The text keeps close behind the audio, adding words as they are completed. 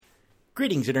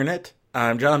Greetings, Internet.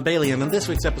 I'm John Bailey, and in this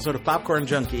week's episode of Popcorn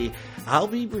Junkie, I'll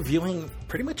be reviewing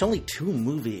pretty much only two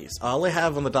movies. All I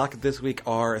have on the docket this week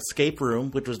are Escape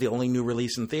Room, which was the only new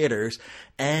release in theaters,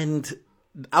 and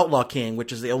Outlaw King,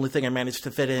 which is the only thing I managed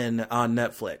to fit in on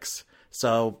Netflix.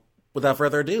 So, without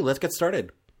further ado, let's get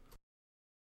started.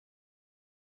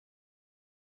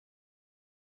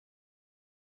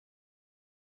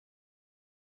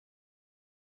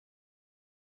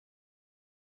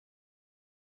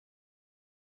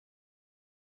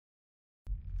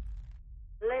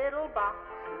 Little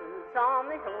boxes on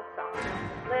the hillside.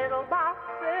 Little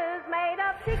boxes made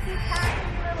of sticky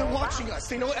tack. They're watching us.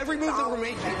 They know every move that we're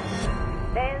making.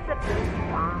 There's a big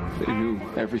farm. They knew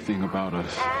everything about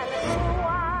us. And a little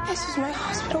while. This is my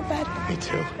hospital bed. Me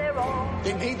too. They're all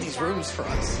They made these rooms for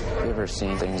us. You ever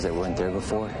seen things that weren't there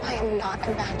before? I am not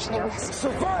imagining this.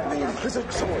 Surviving is a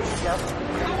choice. I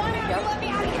want out. You let me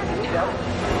out of here now.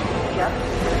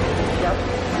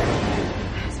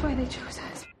 That's why they chose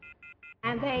us.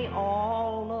 and they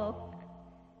all look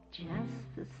just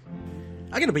the same.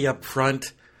 I'm gonna be up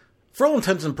front. For all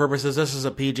intents and purposes, this is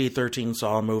a PG-13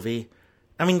 Saw movie.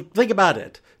 I mean, think about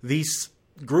it. These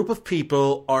group of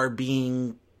people are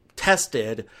being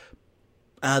tested.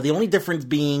 The only difference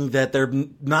being that they're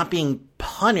not being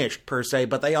punished, per se,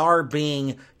 but they are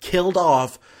being killed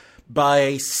off by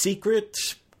a secret,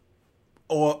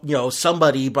 or,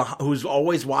 somebody who's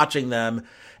always watching them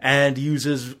and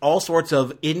uses all sorts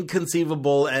of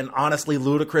inconceivable and honestly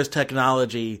ludicrous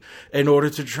technology in order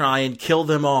to try and kill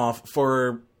them off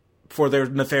for their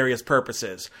nefarious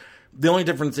purposes. The only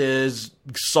difference is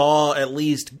Saw at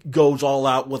least goes all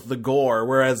out with the gore,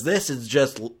 whereas this is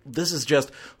just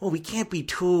we can't be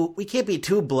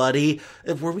too bloody.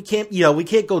 We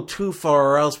can't go too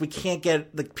far, or else we can't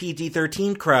get the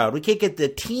PG-13 crowd. We can't get the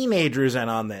teenagers in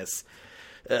on this.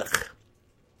 Ugh.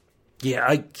 Yeah,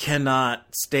 I cannot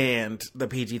stand the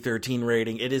PG-13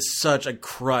 rating. It is such a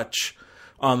crutch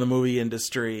on the movie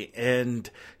industry, and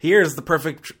here's the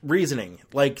perfect reasoning.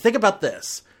 Like, think about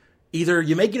this. Either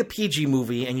you make it a PG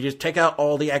movie and you just take out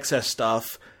all the excess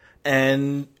stuff,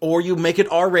 or you make it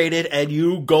R-rated and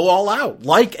you go all out,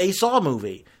 like a Saw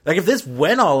movie. Like, if this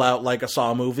went all out like a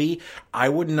Saw movie, I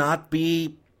would not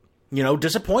be,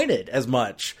 disappointed as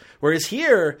much. Whereas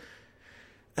here,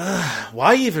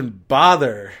 why even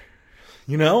bother?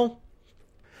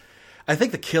 I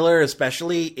think the killer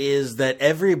especially is that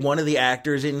every one of the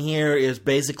actors in here is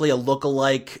basically a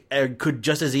lookalike, could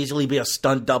just as easily be a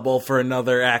stunt double for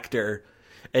another actor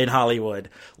in Hollywood.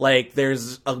 Like,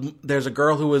 there's a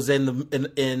girl who was in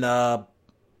the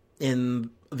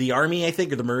army, I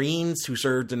think, or the Marines, who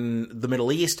served in the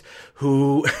Middle East,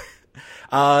 who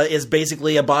is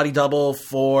basically a body double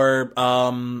for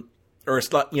or a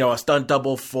stunt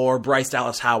double for Bryce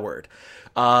Dallas Howard.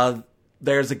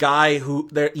 There's a guy who,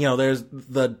 there's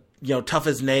the, tough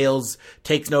as nails,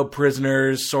 takes no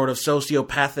prisoners, sort of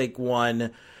sociopathic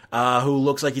one, who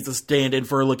looks like he's a stand-in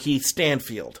for Lakeith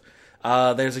Stanfield.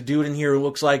 There's a dude in here who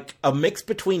looks like a mix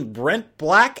between Brent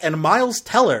Black and Miles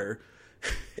Teller,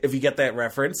 if you get that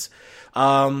reference.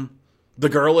 The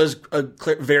girl is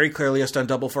very clearly a stunt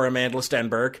double for Amanda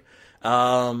Stenberg.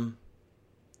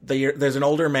 There's an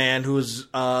older man who's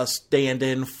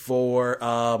stand-in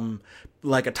for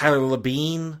like a Tyler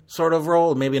Labine sort of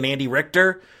role, maybe an Andy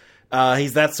Richter.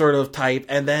 He's that sort of type,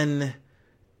 and then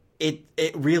it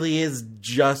really is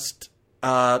just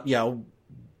random.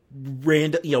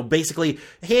 Basically,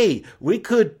 hey, we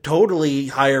could totally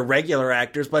hire regular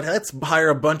actors, but let's hire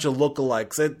a bunch of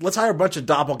lookalikes. Let's hire a bunch of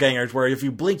doppelgangers, where if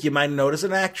you blink, you might notice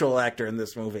an actual actor in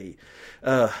this movie.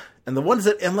 And the ones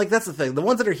that, and like, that's the thing, the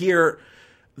ones that are here,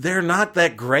 they're not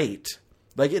that great.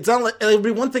 Like, it's not like, it would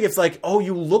be one thing if it's like, oh,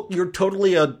 you're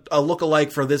totally a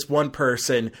lookalike for this one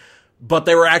person, but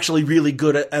they were actually really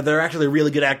good they're actually a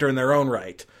really good actor in their own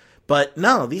right. But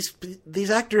no, these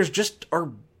actors just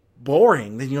are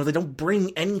boring. They don't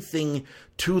bring anything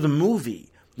to the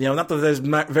movie. Not that there's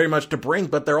not very much to bring,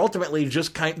 but they're ultimately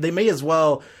just they may as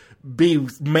well be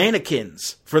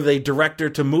mannequins for the director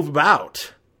to move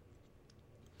about.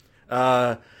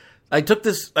 I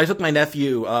took my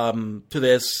nephew to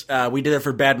this. We did it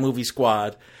for Bad Movie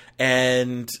Squad,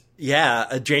 and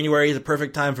yeah, January is a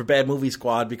perfect time for Bad Movie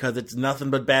Squad because it's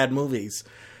nothing but bad movies.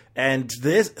 And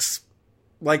this,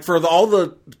 like, for all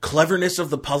the cleverness of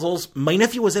the puzzles, my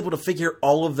nephew was able to figure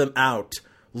all of them out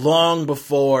long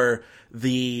before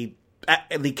the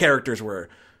characters were.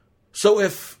 So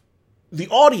if the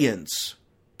audience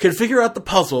can figure out the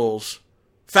puzzles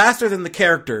faster than the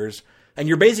characters, and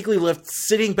you're basically left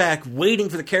sitting back waiting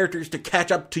for the characters to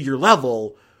catch up to your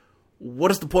level,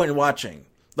 what is the point in watching?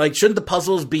 Like, shouldn't the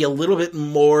puzzles be a little bit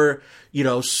more,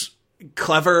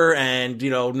 clever and,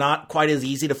 not quite as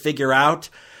easy to figure out.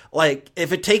 Like,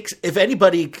 if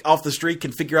anybody off the street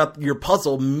can figure out your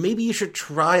puzzle, maybe you should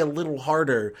try a little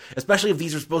harder, especially if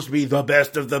these are supposed to be the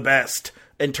best of the best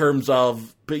in terms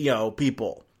of,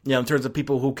 people, in terms of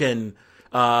people who can,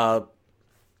 solve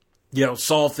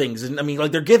things. And I mean,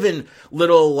 like, they're given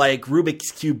little, like,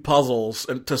 Rubik's Cube puzzles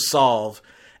to solve,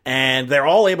 and they're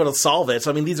all able to solve it.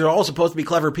 So, I mean, these are all supposed to be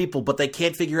clever people, but they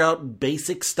can't figure out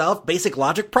basic stuff, basic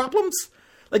logic problems.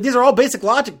 Like, these are all basic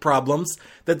logic problems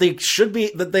that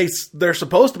they're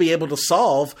supposed to be able to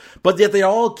solve, but yet they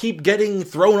all keep getting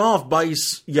thrown off by,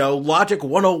 Logic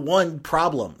 101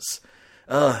 problems.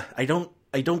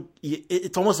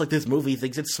 It's almost like this movie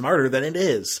thinks it's smarter than it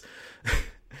is.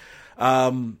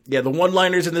 The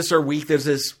one-liners in this are weak. There's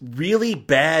this really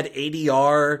bad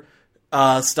ADR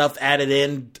stuff added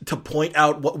in to point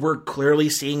out what we're clearly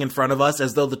seeing in front of us,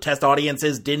 as though the test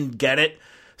audiences didn't get it,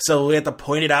 so we have to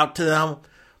point it out to them.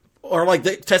 Or, like,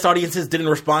 the test audiences didn't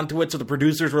respond to it, so the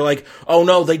producers were like, oh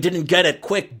no, they didn't get it,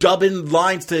 quick, dub in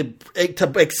lines to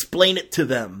explain it to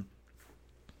them.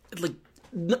 Like,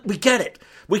 we get it.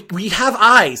 We have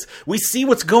eyes. We see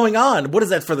what's going on. What is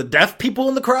that, for the deaf people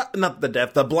in the crowd? Not the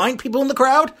deaf, the blind people in the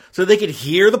crowd? So they could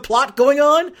hear the plot going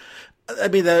on? I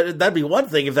mean, that'd be one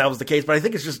thing if that was the case, but I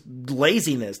think it's just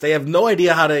laziness. They have no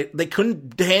idea they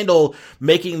couldn't handle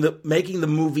making the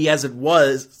movie as it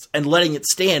was and letting it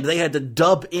stand. They had to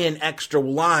dub in extra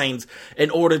lines in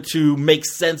order to make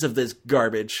sense of this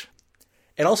garbage.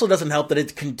 It also doesn't help that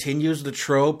it continues the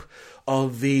trope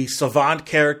of the savant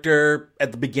character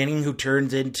at the beginning who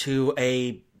turns into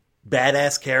a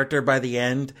badass character by the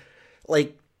end.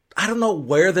 Like, I don't know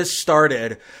where this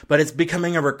started, but it's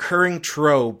becoming a recurring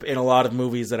trope in a lot of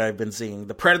movies that I've been seeing.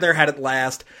 The Predator had it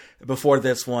last before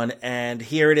this one, and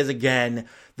here it is again.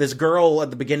 This girl at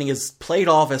the beginning is played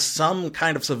off as some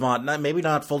kind of savant, maybe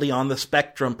not fully on the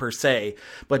spectrum per se,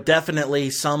 but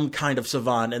definitely some kind of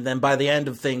savant. And then by the end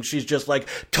of things, she's just like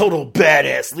total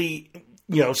badass,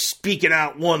 speaking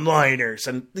out one-liners.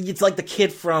 And it's like the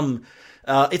kid from...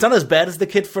 it's not as bad as the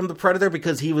kid from The Predator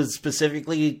because he was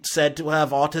specifically said to have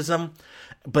autism,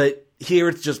 but here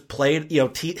it's just played,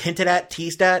 hinted at,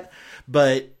 teased at.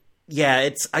 But yeah,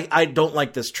 I don't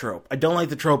like this trope. I don't like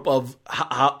the trope of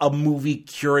a movie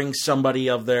curing somebody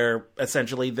of their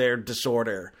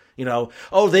disorder.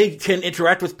 They can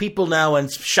interact with people now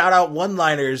and shout out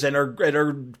one-liners and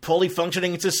are fully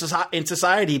functioning in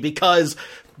society because,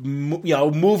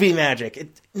 movie magic.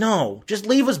 No, just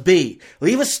leave us be.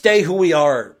 Leave us stay who we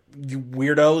are, you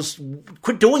weirdos.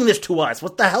 Quit doing this to us.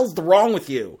 What the hell's wrong with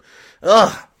you?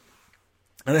 Ugh.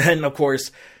 And then, of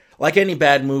course, like any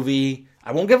bad movie,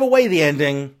 I won't give away the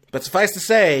ending, but suffice to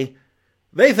say,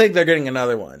 they think they're getting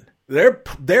another one.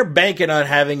 They're banking on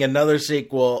having another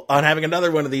sequel, on having another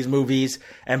one of these movies,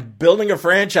 and building a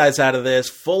franchise out of this,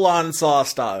 full-on Saw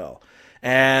style.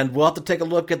 And we'll have to take a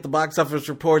look at the box office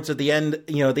reports at the end, at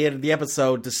the end of the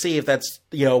episode to see if that's,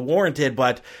 warranted.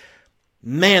 But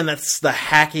man, that's the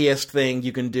hackiest thing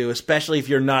you can do, especially if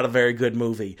you're not a very good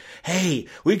movie. Hey,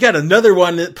 we've got another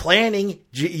one planning,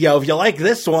 if you like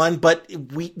this one, but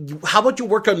how about you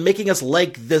work on making us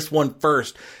like this one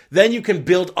first? Then you can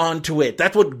build onto it.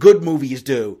 That's what good movies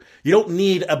do. You don't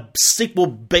need a sequel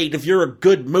bait if you're a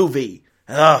good movie.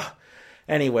 Ugh.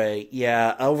 Anyway,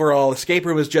 yeah, overall, Escape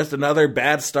Room is just another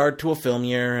bad start to a film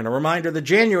year, and a reminder that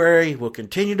January will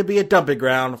continue to be a dumping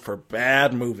ground for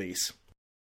bad movies.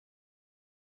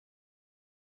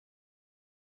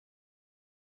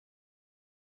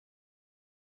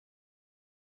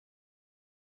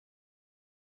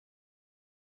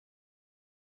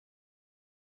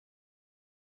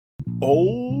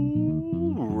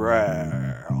 All right.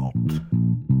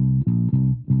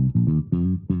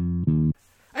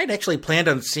 I'd actually planned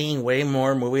on seeing way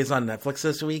more movies on Netflix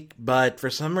this week, but for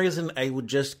some reason I would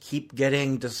just keep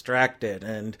getting distracted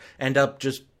and end up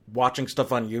just watching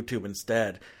stuff on YouTube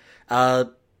instead.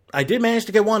 I did manage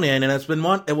to get one in, and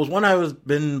it was one I was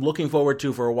been looking forward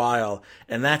to for a while,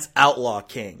 and that's Outlaw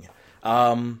King.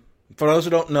 For those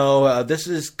who don't know, this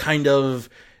is kind of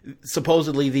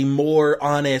supposedly the more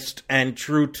honest and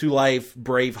true to life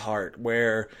Braveheart,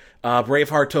 where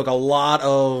Braveheart took a lot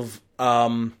of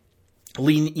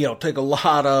took a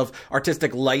lot of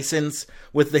artistic license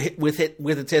with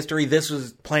its history. This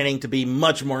was planning to be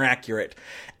much more accurate,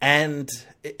 and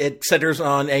it centers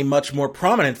on a much more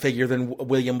prominent figure than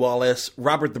William Wallace,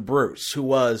 Robert the Bruce, who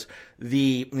was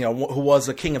the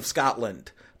king of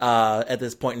Scotland at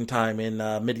this point in time in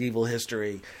medieval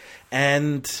history,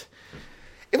 and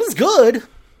it was good,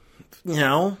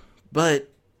 but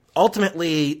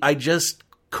ultimately I just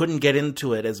couldn't get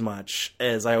into it as much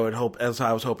as I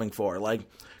was hoping for. Like,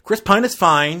 Chris Pine is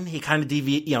fine. He kind of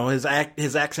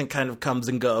his accent kind of comes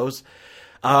and goes.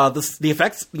 The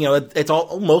effects, it's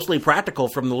all mostly practical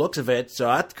from the looks of it.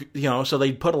 So so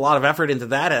they put a lot of effort into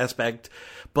that aspect.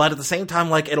 But at the same time,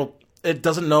 like it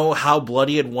doesn't know how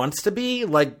bloody it wants to be.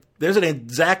 Like there's an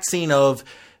exact scene of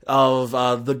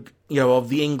the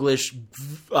English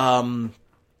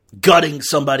gutting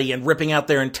somebody and ripping out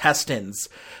their intestines.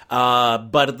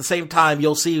 But at the same time,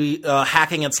 you'll see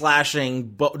hacking and slashing,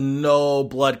 but no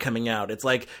blood coming out. It's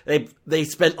like they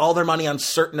spent all their money on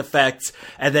certain effects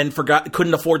and then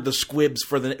couldn't afford the squibs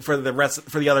for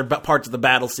the other parts of the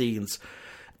battle scenes.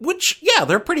 Which, yeah,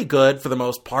 they're pretty good for the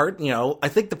most part. I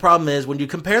think the problem is when you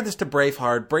compare this to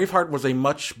Braveheart, Braveheart was a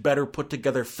much better put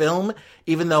together film,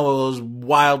 even though it was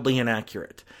wildly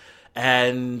inaccurate.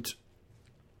 And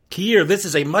here, this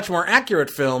is a much more accurate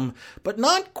film, but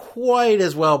not quite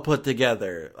as well put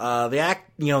together. The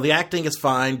acting is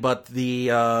fine, but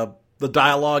the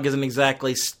dialogue isn't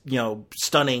exactly,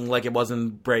 stunning like it was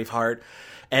in Braveheart.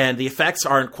 And the effects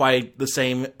aren't quite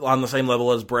on the same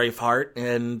level as Braveheart,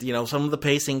 and some of the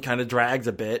pacing kind of drags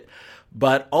a bit.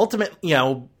 But ultimately,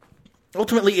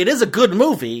 it is a good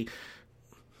movie.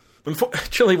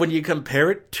 Unfortunately, when you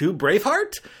compare it to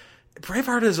Braveheart,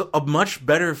 Braveheart is a much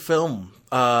better film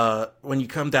when you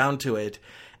come down to it.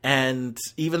 And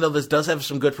even though this does have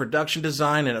some good production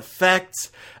design and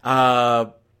effects,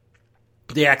 the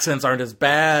accents aren't as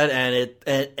bad,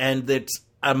 and it's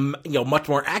much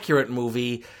more accurate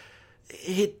movie.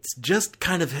 It's just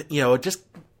kind of, it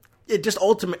just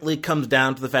ultimately comes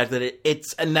down to the fact that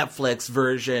it's a Netflix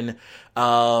version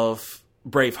of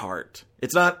Braveheart.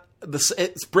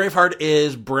 Braveheart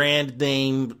is brand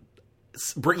name,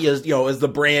 is the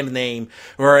brand name,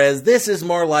 whereas this is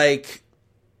more like,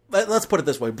 let's put it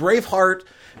this way, Braveheart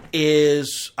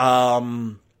is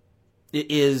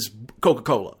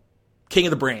Coca-Cola. King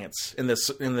of the brands in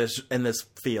this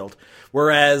field,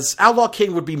 whereas Outlaw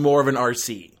King would be more of an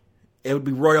RC. It would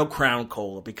be Royal Crown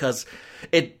Cola because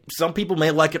some people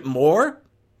may like it more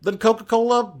than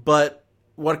Coca-Cola, but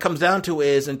what it comes down to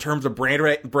is in terms of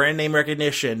brand name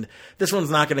recognition, this one's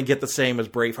not going to get the same as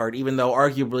Braveheart, even though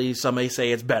arguably some may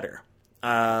say it's better.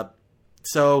 Not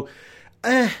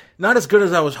as good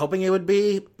as I was hoping it would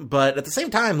be, but at the same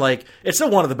time, like, it's still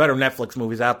one of the better Netflix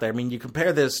movies out there. I mean, you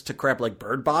compare this to crap like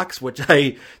Bird Box, which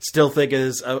I still think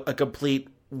is a complete,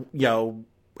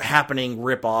 happening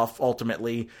ripoff,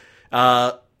 ultimately.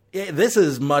 This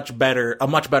is a much better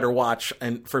watch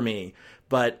for me,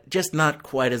 but just not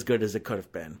quite as good as it could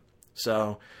have been.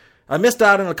 So, I missed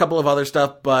out on a couple of other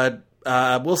stuff, but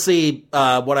we'll see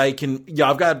what I can...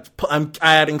 I'm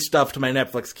adding stuff to my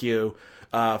Netflix queue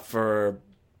so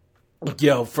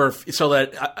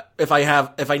that if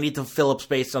I need to fill up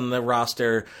space on the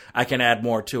roster, I can add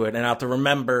more to it, and I'll have to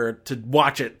remember to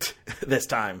watch it this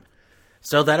time.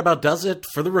 So that about does it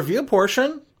for the review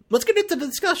portion. Let's get into the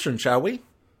discussion, shall we?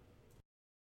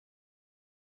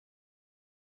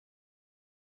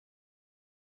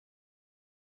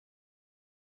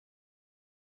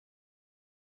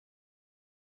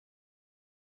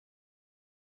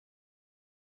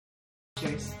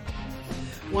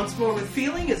 Once More with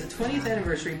Feeling is a 20th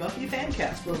anniversary Buffy fan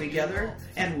cast where we gather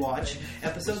and watch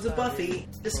episodes of Buffy,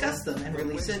 discuss them, and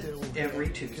release it every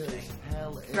Tuesday.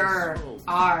 Grr.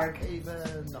 Arg.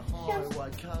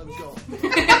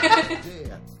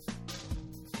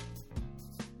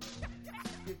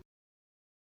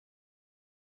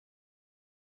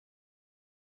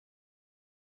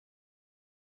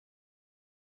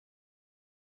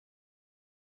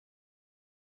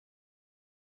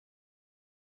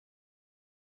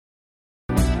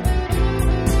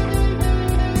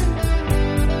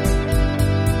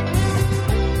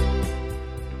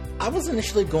 I was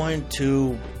initially going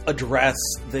to address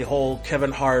the whole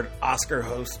Kevin Hart Oscar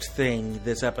host thing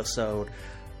this episode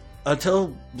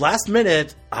until last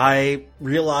minute I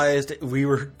realized we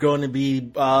were going to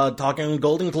be talking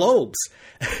Golden Globes.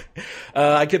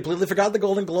 I completely forgot the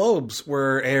Golden Globes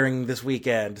were airing this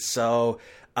weekend, so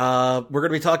we're going to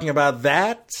be talking about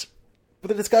that for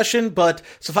the discussion, but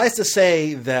suffice to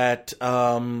say that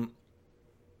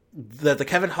that the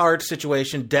Kevin Hart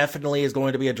situation definitely is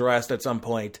going to be addressed at some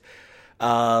point.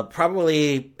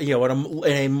 Probably,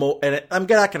 I'm not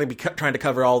going to be trying to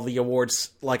cover all the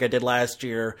awards like I did last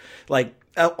year. Like,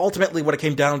 ultimately, what it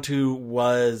came down to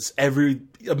was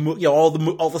all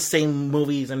the same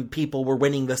movies and people were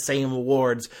winning the same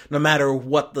awards, no matter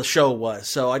what the show was.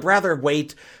 So I'd rather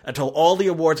wait until all the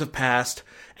awards have passed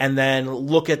and then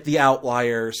look at the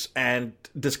outliers and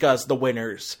discuss the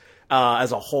winners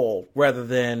as a whole, rather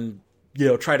than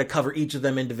try to cover each of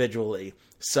them individually.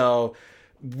 So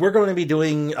we're going to be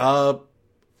doing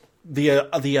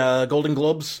the Golden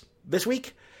Globes this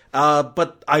week.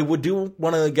 But I do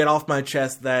want to get off my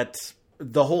chest that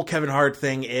the whole Kevin Hart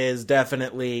thing is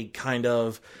definitely kind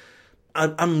of,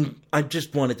 I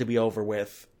just want it to be over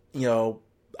with. You know,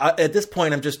 at this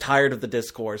point, I'm just tired of the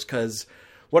discourse, because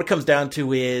what it comes down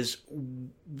to is,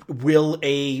 will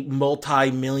a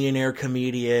multi-millionaire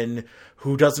comedian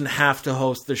who doesn't have to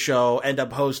host the show end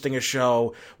up hosting a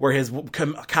show where his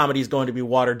comedy is going to be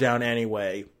watered down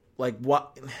anyway? Like,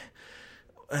 what?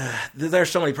 There's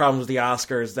so many problems with the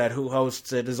Oscars that who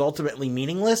hosts it is ultimately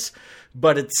meaningless,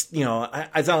 but it's, you know,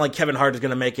 it's not like Kevin Hart is going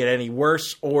to make it any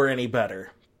worse or any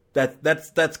better.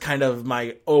 That's kind of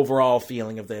my overall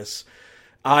feeling of this.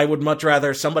 I would much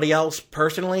rather somebody else,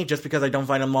 personally, just because I don't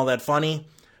find him all that funny.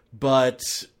 But,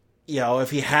 you know,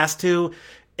 if he has to,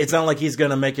 it's not like he's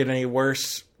going to make it any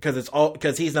worse,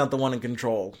 because he's not the one in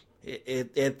control.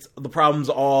 It's the problems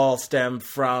all stem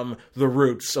from the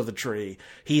roots of the tree.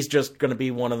 He's just going to be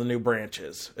one of the new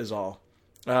branches, is all.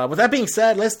 With that being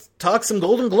said, let's talk some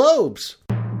Golden Globes.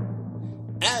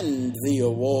 And the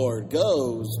award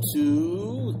goes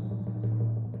to...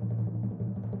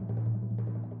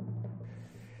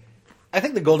 I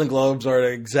think the Golden Globes are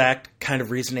the exact kind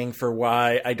of reasoning for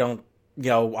why I don't, you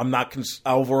know, I'm not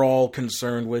overall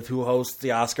concerned with who hosts the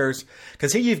Oscars.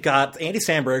 Because here you've got Andy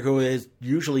Samberg, who is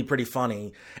usually pretty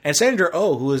funny, and Sandra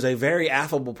Oh, who is a very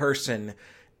affable person,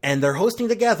 and they're hosting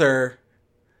together,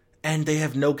 and they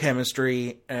have no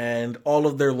chemistry, and all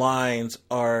of their lines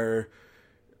are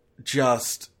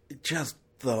just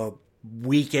the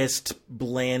weakest,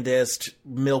 blandest,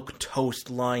 milquetoast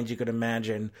lines you could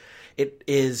imagine.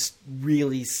 It's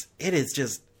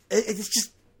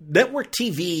just network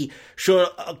TV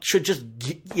should just,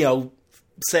 you know,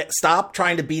 stop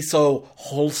trying to be so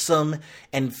wholesome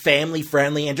and family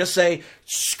friendly and just say,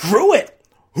 screw it.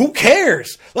 Who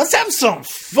cares? Let's have some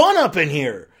fun up in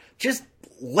here. Just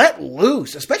let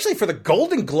loose, especially for the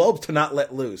Golden Globes to not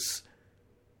let loose.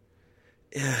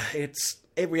 It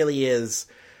really is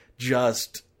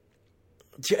just,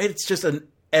 it's just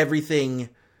everything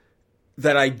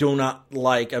that I do not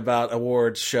like about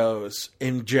awards shows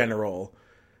in general.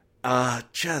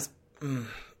 It's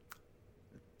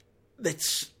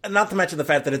not to mention the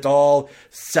fact that it's all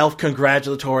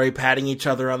self-congratulatory, patting each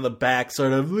other on the back,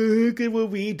 sort of, look at what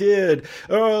we did.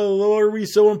 Oh, Lord, are we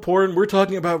so important? We're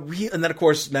talking about real... And then, of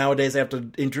course, nowadays they have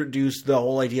to introduce the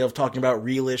whole idea of talking about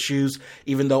real issues,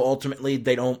 even though ultimately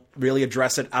they don't really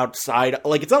address it outside.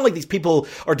 Like, it's not like these people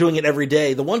are doing it every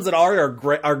day. The ones that are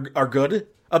good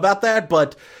about that,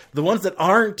 but the ones that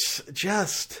aren't,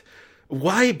 just...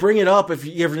 Why bring it up if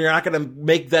you're not going to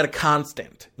make that a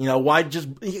constant? You know, why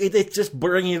it's just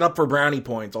bringing it up for brownie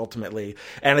points, ultimately.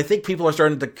 And I think people are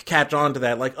starting to catch on to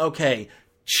that. Like, okay,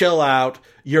 chill out.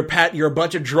 You're a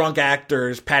bunch of drunk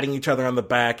actors patting each other on the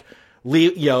back.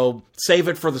 Save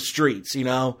it for the streets, you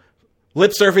know?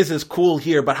 Lip service is cool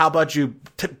here, but how about you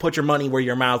put your money where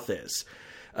your mouth is?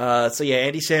 So yeah,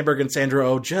 Andy Samberg and Sandra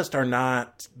Oh just are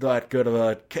not that good of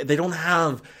a... They don't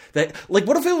have... that. Like,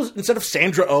 what if it was, instead of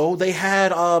Sandra Oh, they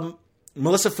had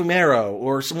Melissa Fumero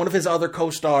or one of his other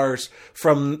co-stars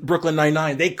from Brooklyn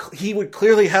Nine-Nine? He would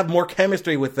clearly have more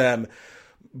chemistry with them.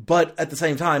 But at the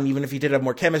same time, even if he did have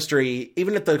more chemistry,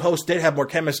 even if the host did have more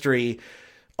chemistry,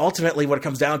 ultimately what it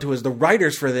comes down to is the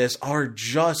writers for this are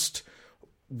just...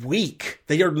 weak.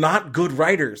 They are not good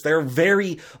writers. They're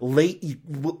very late,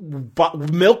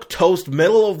 milquetoast,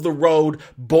 middle of the road,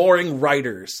 boring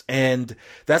writers, and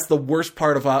that's the worst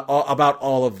part about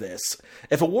all of this.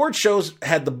 If award shows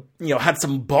had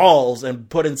some balls and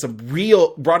brought in some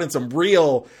real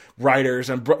writers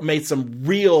and made some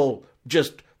real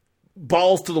just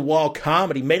balls to the wall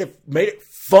comedy, made it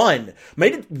fun,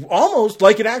 made it almost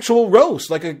like an actual roast,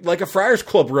 like a Friars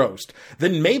Club roast,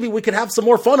 then maybe we could have some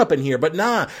more fun up in here. But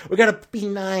nah, we gotta be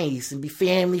nice and be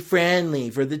family friendly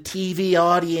for the TV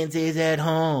audiences at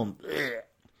home.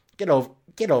 Get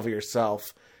over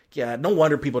yourself. Yeah, no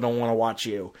wonder people don't want to watch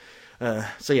you.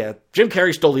 So yeah, Jim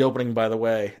Carrey stole the opening, by the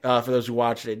way, for those who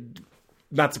watched it.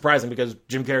 Not surprising, because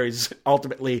Jim Carrey's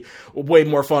ultimately way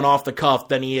more fun off the cuff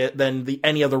than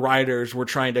any of the writers were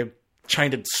trying to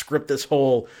script this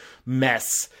whole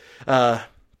mess. So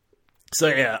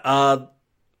yeah,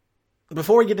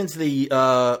 before we get into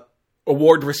the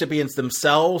award recipients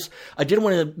themselves, I did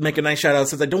want to make a nice shout out,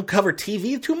 since I don't cover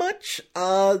TV too much.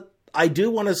 I do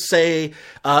want to say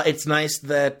it's nice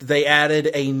that they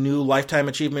added a new Lifetime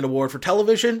Achievement Award for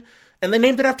television, and they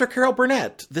named it after Carol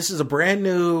Burnett. This is a brand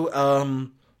new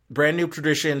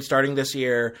tradition starting this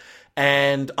year.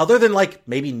 And other than like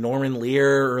maybe Norman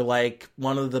Lear or like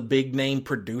one of the big name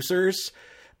producers,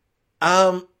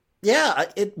 yeah,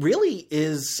 it really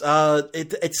is.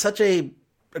 It's such a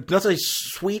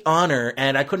sweet honor,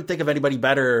 and I couldn't think of anybody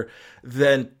better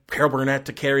than Carol Burnett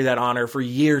to carry that honor for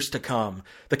years to come.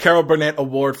 The Carol Burnett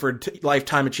Award for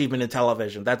Lifetime Achievement in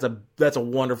Television. That has a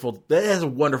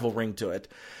wonderful ring to it.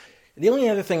 The only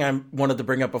other thing I wanted to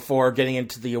bring up before getting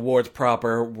into the awards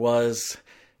proper was,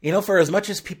 for as much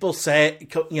as people say,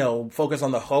 focus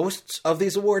on the hosts of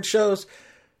these award shows,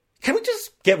 can we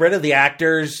just get rid of the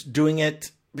actors doing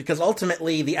it? Because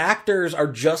ultimately, the actors are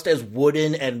just as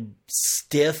wooden and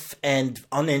stiff and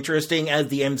uninteresting as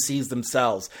the MCs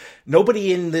themselves.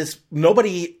 Nobody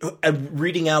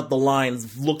reading out the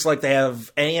lines looks like they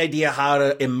have any idea how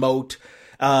to emote.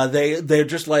 They're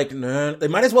just like, nah. They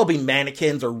might as well be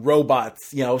mannequins or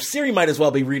robots. Siri might as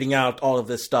well be reading out all of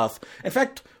this stuff. In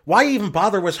fact, why even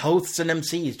bother with hosts and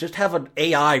MCs? Just have an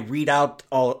AI read out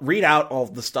all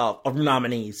the stuff of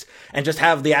nominees, and just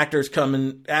have the actors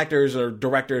or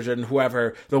directors and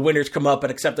whoever, the winners, come up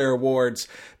and accept their awards.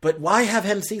 But why have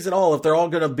MCs at all if they're all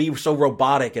going to be so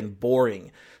robotic and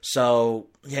boring? So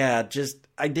yeah,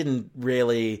 I didn't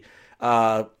really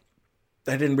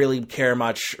care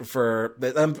much for.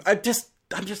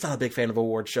 I'm just not a big fan of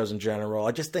award shows in general.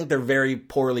 I just think they're very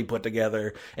poorly put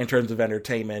together in terms of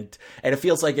entertainment. And it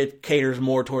feels like it caters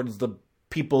more towards the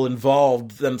people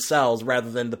involved themselves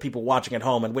rather than the people watching at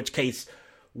home, in which case,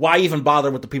 why even bother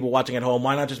with the people watching at home?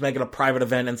 Why not just make it a private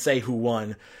event and say who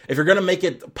won? If you're going to make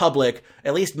it public,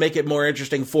 at least make it more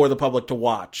interesting for the public to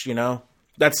watch,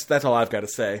 That's all I've got to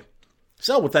say.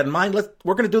 So with that in mind,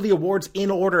 we're going to do the awards in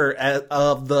order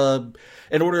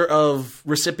of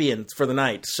recipients for the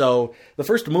night. So the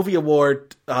first movie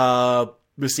award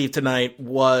received tonight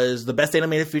was the Best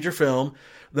Animated Feature Film.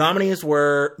 The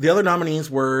other nominees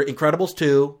were Incredibles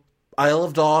 2, Isle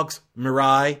of Dogs,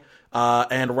 Mirai,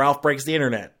 and Ralph Breaks the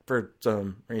Internet for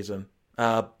some reason.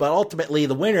 But ultimately,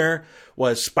 the winner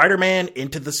was Spider-Man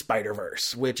Into the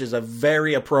Spider-Verse, which is a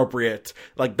very appropriate,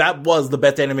 that was the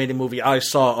best animated movie I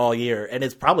saw all year, and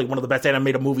it's probably one of the best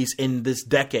animated movies in this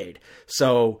decade.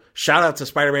 So, shout out to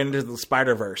Spider-Man Into the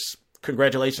Spider-Verse.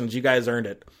 Congratulations, you guys earned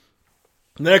it.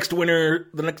 The next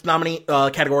nominee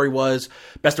category was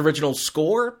Best Original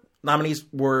Score. Nominees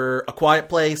were A Quiet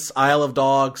Place, Isle of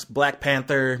Dogs, Black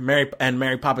Panther,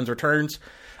 Mary Poppins Returns.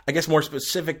 I guess more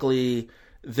specifically,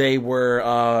 they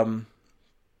were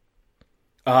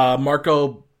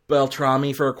Marco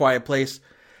Beltrami for A Quiet Place,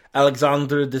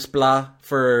 Alexandre Desplat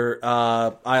for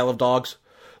Isle of Dogs,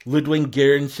 Ludwig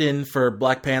Göransson for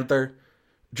Black Panther,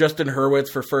 Justin Hurwitz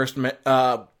for First Man,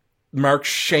 Mark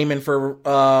Shaman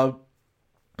for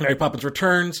Mary Poppins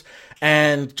Returns,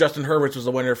 and Justin Hurwitz was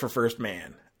the winner for First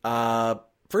Man.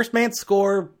 First Man's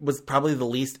score was probably the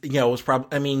least,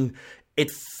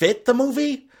 it fit the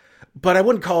movie, but I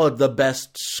wouldn't call it the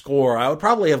best score. I would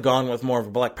probably have gone with more of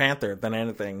a Black Panther than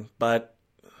anything. But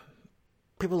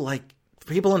people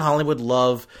in Hollywood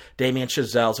love Damien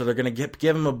Chazelle, so they're going to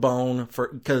give him a bone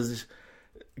because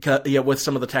with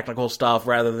some of the technical stuff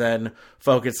rather than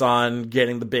focus on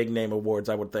getting the big name awards,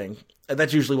 I would think. And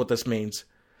that's usually what this means.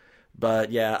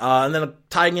 But yeah, and then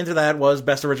tying into that was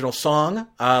Best Original Song.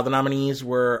 The nominees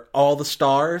were All the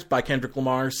Stars by Kendrick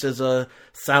Lamar, SZA,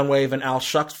 Soundwave, and Al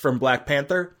Shucks from Black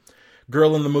Panther.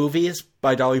 Girl in the Movies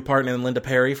by Dolly Parton and Linda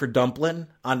Perry for Dumplin'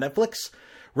 on Netflix.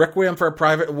 Requiem for a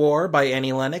Private War by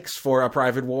Annie Lennox for A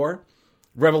Private War.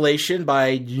 Revelation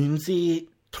by Yunzi,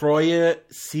 Troye,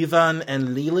 Sivan,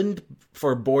 and Leland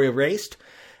for Boy Erased.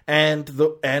 And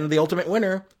the ultimate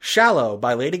winner, Shallow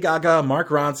by Lady Gaga, Mark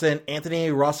Ronson, Anthony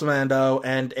Rossomando,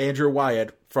 and Andrew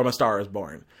Wyatt from A Star is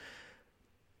Born.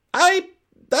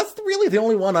 That's really the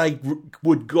only one I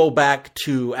would go back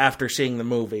to after seeing the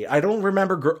movie. I don't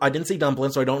remember. I didn't see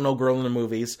Dumplin', so I don't know Girl in the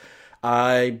Movies.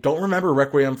 I don't remember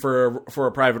Requiem for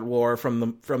a Private War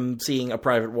from seeing A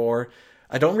Private War.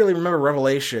 I don't really remember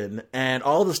Revelation, and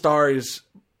All the Stars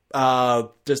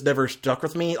just never stuck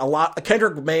with me.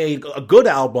 Kendrick made a good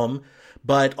album,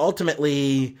 but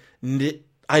ultimately it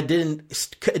didn't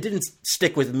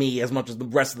stick with me as much as the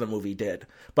rest of the movie did.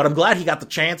 But I'm glad he got the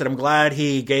chance, and I'm glad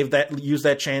he used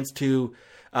that chance to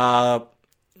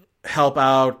help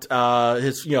out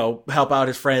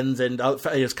his friends and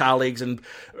his colleagues, and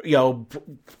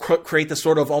create this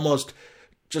sort of almost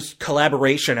just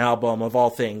collaboration album of all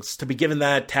things. To be given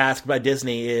that task by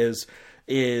Disney is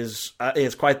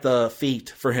quite the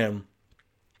feat for him.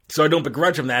 So I don't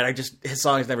begrudge him that. His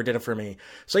songs never did it for me.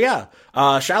 So yeah,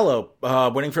 Shallow,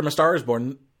 winning from A Star is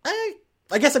Born.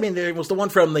 I guess, it was the one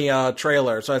from the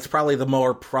trailer, so it's probably the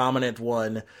more prominent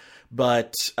one.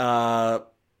 But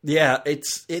yeah,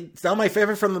 it's not my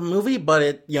favorite from the movie,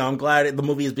 but I'm glad the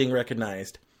movie is being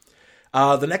recognized.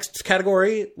 The next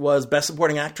category was Best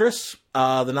Supporting Actress.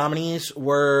 The nominees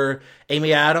were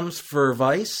Amy Adams for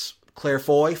Vice, Claire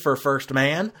Foy for First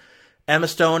Man, Emma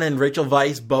Stone and Rachel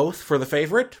Weisz both for The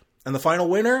Favorite, and the final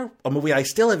winner, a movie I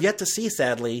still have yet to see,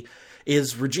 sadly,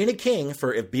 is Regina King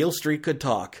for If Beale Street Could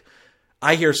Talk.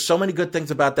 I hear so many good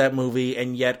things about that movie,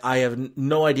 and yet I have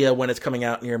no idea when it's coming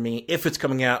out near me, if it's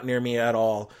coming out near me at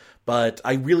all. But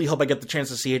I really hope I get the chance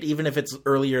to see it, even if it's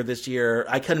earlier this year.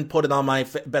 I couldn't put it on my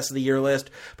best of the year list,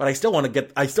 but I still want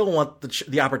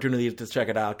the opportunity to check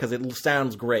it out because it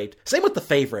sounds great. Same with The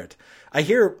Favorite. I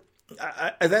hear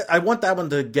I want that one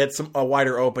to get a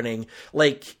wider opening.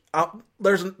 Like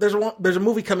there's a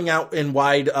movie coming out in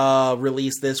wide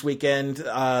release this weekend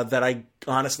that I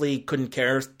honestly couldn't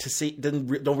care to see,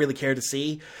 don't really care to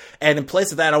see, and in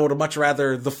place of that, I would have much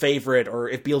rather The Favorite or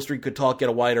If Beale Street Could Talk get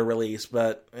a wider release.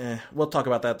 But we'll talk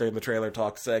about that during the trailer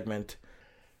talk segment.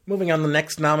 Moving on, the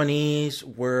next nominees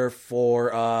were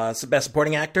for Best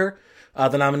Supporting Actor.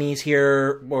 The nominees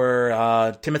here were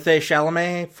Timothée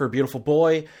Chalamet for Beautiful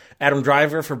Boy, Adam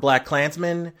Driver for Black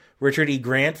Klansman, Richard E.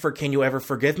 Grant for Can You Ever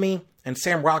Forgive Me, and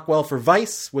Sam Rockwell for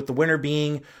Vice, with the winner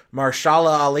being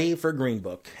Mahershala Ali for Green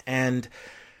Book. And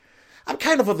I'm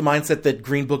kind of the mindset that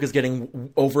Green Book is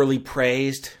getting overly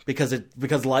praised because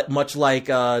much like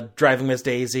Driving Miss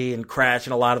Daisy and Crash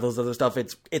and a lot of those other stuff,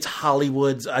 it's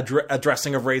Hollywood's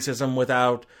addressing of racism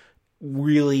without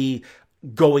really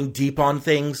going deep on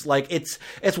things. Like it's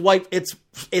tackling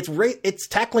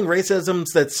racisms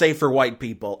that's safe for white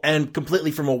people and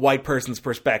completely from a white person's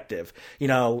perspective. You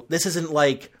know, this isn't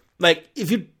like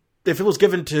if it was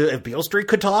given to If Beale Street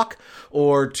Could Talk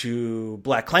or to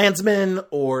Black Klansman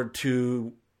or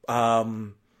to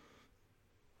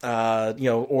if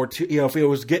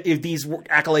these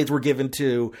accolades were given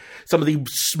to some of the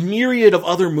myriad of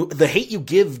other The Hate U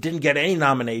Give didn't get any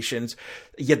nominations,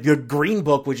 yet the Green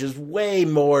Book, which is way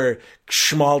more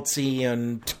schmaltzy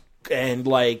and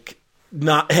like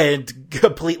not and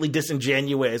completely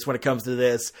disingenuous when it comes to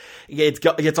this, it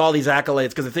gets all these accolades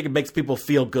because I think it makes people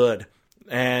feel good.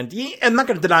 And I'm not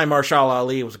going to deny Mahershala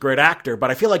Ali was a great actor,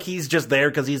 but I feel like he's just there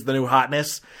because he's the new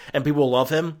hotness and people love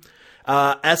him.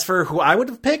 As for who I would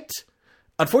have picked,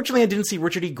 unfortunately I didn't see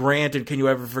Richard E. Grant in Can You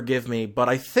Ever Forgive Me, but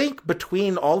I think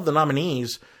between all of the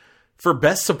nominees for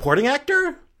Best Supporting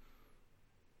Actor,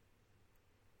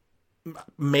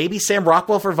 maybe Sam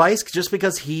Rockwell for Vice, just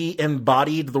because he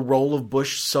embodied the role of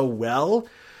Bush so well.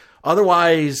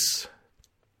 Otherwise,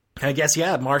 I guess,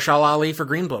 Mahershala Ali for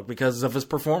Green Book because of his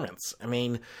performance. I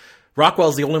mean,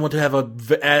 Rockwell's the only one to have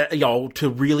to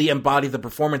really embody the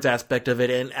performance aspect of it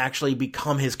and actually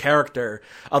become his character,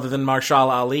 other than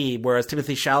Mahershala Ali. Whereas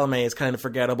Timothée Chalamet is kind of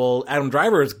forgettable. Adam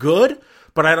Driver is good,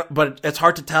 but it's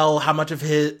hard to tell how much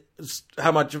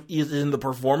is in the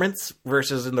performance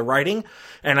versus in the writing.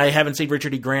 And I haven't seen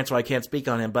Richard E. Grant, so I can't speak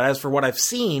on him. But as for what I've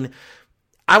seen,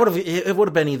 it would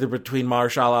have been either between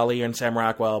Mahershala Ali and Sam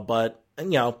Rockwell. But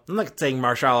I'm not saying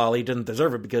Mahershala Ali didn't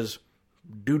deserve it because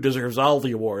dude deserves all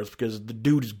the awards because the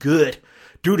dude is good.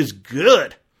 Dude is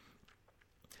good.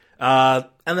 And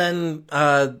then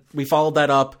we followed that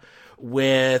up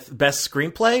with Best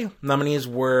Screenplay. Nominees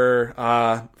were,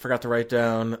 forgot to write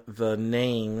down the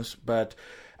names, but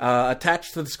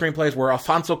attached to the screenplays were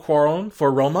Alfonso Cuarón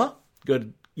for Roma.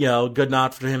 Good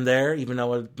nod for him there, even though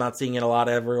we're not seeing it a lot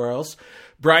everywhere else.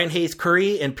 Brian Hayes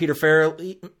Curry and Peter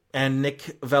Farrelly and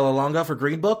Nick Vallelonga for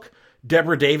Green Book.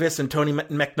 Deborah Davis and Tony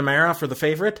McNamara for The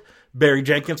Favorite, Barry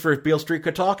Jenkins for If Beale Street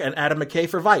Could Talk, and Adam McKay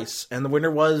for Vice. And the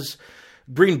winner was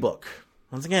Green Book.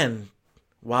 Once again,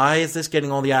 why is this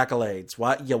getting all the accolades?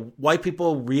 White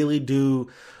people really do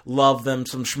love them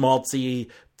some schmaltzy,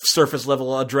 surface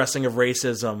level addressing of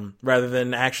racism rather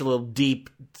than actual deep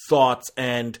thoughts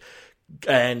and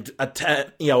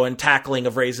tackling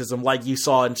of racism like you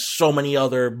saw in so many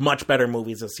other much better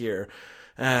movies this year.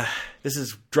 This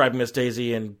is Driving Miss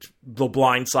Daisy and The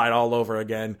Blind Side all over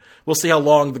again. We'll see how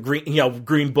long the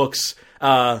Green Book's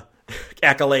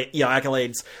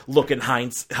accolades look in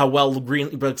hindsight. How well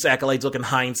Green Book's accolades look in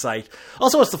hindsight.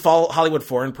 Also, it's the Hollywood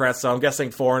Foreign Press, so I'm guessing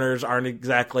foreigners aren't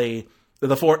exactly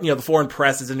the foreign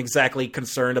press isn't exactly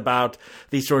concerned about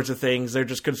these sorts of things. They're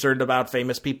just concerned about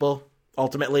famous people.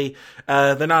 Ultimately,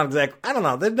 they're not exactly. I don't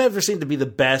know. They never seem to be the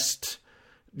best.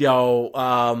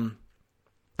 The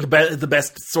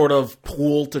best sort of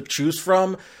pool to choose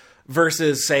from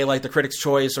versus, say, like the Critics'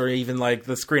 Choice or even like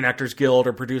the Screen Actors Guild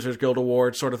or Producers Guild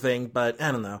Award sort of thing. But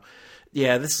I don't know.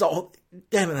 Yeah, this is all.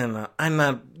 I don't know.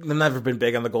 I've never been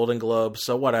big on the Golden Globes,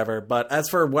 so whatever. But as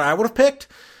for what I would have picked,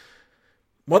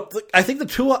 I think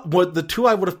the two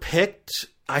I would have picked,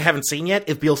 I haven't seen yet.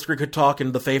 If Beale Street Could Talk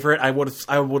and The Favorite, I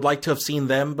would like to have seen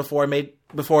them before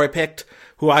I picked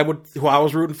who I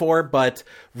was rooting for. But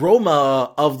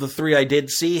Roma, of the three I did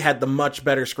see, had the much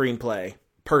better screenplay,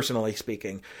 personally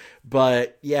speaking.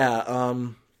 But yeah,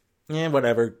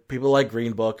 whatever. People like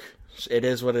Green Book. It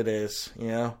is what it is, you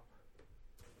know.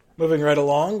 Moving right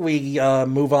along, we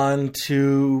move on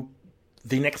to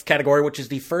the next category, which is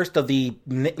the first of the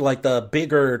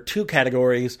bigger two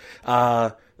categories.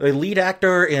 The lead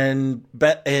actor in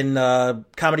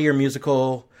comedy or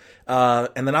musical,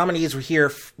 and the nominees were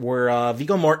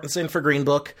Viggo Mortensen for Green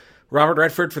Book, Robert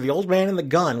Redford for The Old Man and the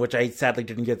Gun, which I sadly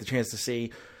didn't get the chance to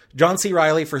see, John C.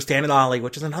 Reilly for Stan and Ollie,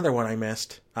 which is another one I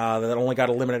missed, that only got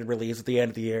a limited release at the end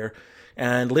of the year,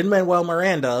 and Lin-Manuel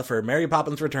Miranda for Mary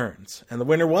Poppins Returns. And the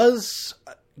winner was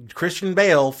Christian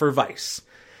Bale for Vice.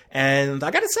 And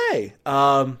I gotta say,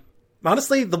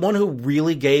 honestly, the one who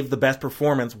really gave the best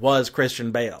performance was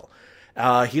Christian Bale.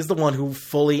 He's the one who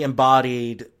fully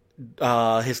embodied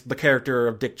the character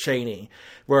of Dick Cheney,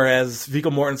 whereas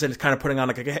Viggo Mortensen is kind of putting on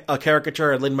a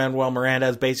caricature, and Lin-Manuel Miranda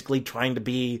is basically trying to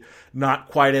be not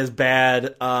quite as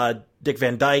bad Dick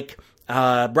Van Dyke.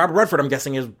 Robert Redford, I'm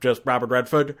guessing, is just Robert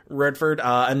Redford,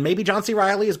 and maybe John C.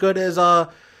 Reilly is good as what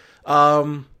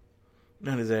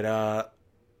is it?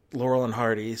 Laurel and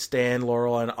Hardy, Stan,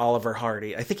 Laurel, and Oliver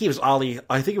Hardy. I think he was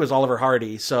Oliver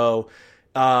Hardy. So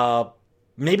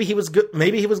maybe he was good.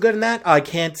 Maybe he was good in that. I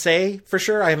can't say for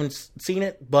sure. I haven't seen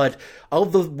it, but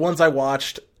of the ones I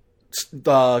watched,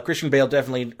 Christian Bale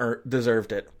definitely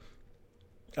deserved it.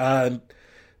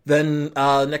 Then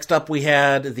next up, we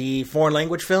had the Foreign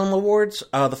Language Film Awards.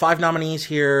 The 5 nominees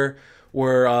here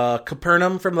were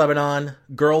Capernaum from Lebanon,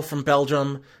 Girl from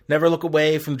Belgium, Never Look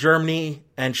Away from Germany,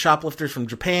 and Shoplifters from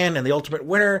Japan, and the ultimate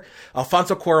winner,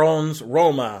 Alfonso Cuarón's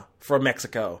Roma from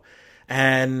Mexico.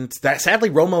 And sadly,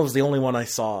 Roma was the only one I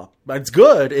saw. But it's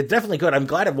good. It's definitely good. I'm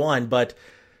glad it won, but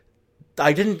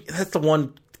that's the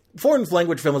one. Foreign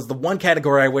language film is the one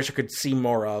category I wish I could see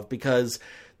more of, because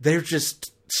there's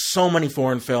just so many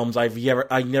foreign films I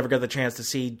never got the chance to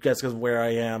see just because of where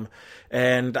I am.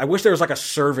 And I wish there was like a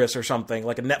service or something,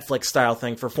 like a Netflix style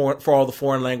thing for all the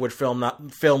foreign language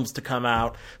films to come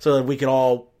out, so that we could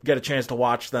all get a chance to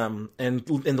watch them in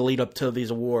the lead up to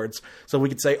these awards. So we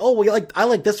could say, oh, I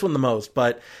like this one the most,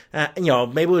 but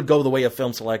maybe it would go the way of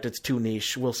Film Select. It's too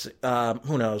niche. We'll see.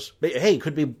 Who knows? But, hey,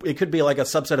 it could be like a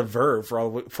subset of Verve for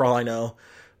all I know.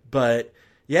 But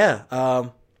yeah,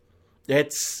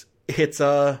 these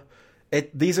are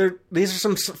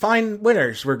some fine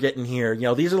winners we're getting here.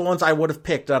 These are the ones I would have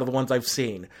picked out of the ones I've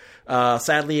seen.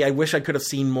 Sadly, I wish I could have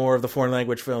seen more of the foreign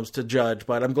language films to judge,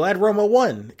 but I'm glad Roma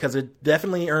won, because it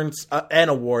definitely earns an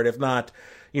award, if not,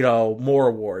 more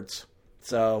awards.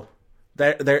 So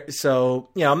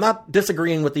I'm not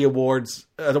disagreeing with the awards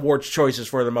choices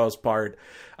for the most part.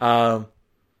 Aside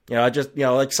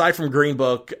from Green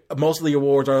Book, most of the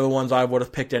awards are the ones I would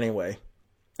have picked anyway.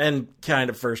 And kind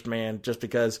of First Man, just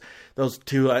because those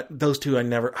two I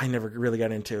never really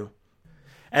got into.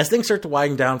 As things start to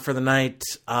wind down for the night,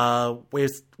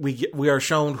 we are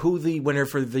shown who the winner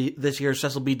for this year's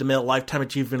Cecil B. DeMille Lifetime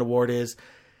Achievement Award is,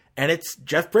 and it's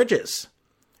Jeff Bridges.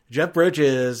 Jeff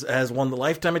Bridges has won the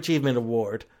Lifetime Achievement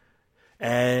Award,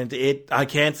 and I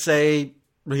can't say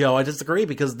I disagree,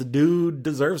 because the dude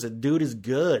deserves it. Dude is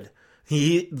good.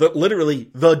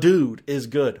 Literally the dude is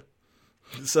good.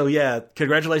 So yeah,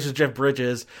 congratulations, Jeff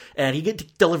Bridges. And he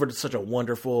delivered such a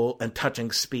wonderful and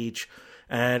touching speech.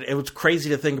 And it was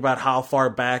crazy to think about how far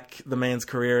back the man's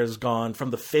career has gone,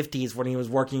 from the 50s when he was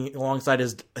working alongside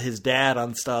his dad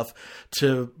on stuff,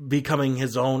 to becoming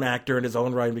his own actor in his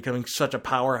own right, and becoming such a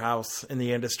powerhouse in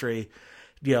the industry.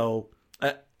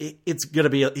 He's going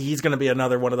to be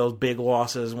another one of those big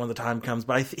losses when the time comes.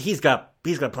 But he's got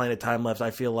plenty of time left,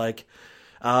 I feel like.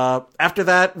 After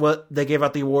that, they gave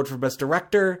out the award for Best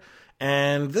Director,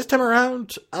 and this time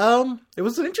around, it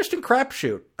was an interesting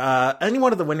crapshoot. Any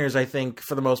one of the winners, I think,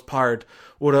 for the most part,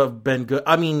 would have been good.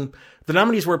 I mean, the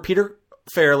nominees were Peter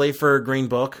Farrelly for Green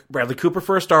Book, Bradley Cooper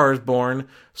for A Star Is Born,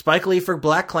 Spike Lee for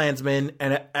BlacKkKlansman,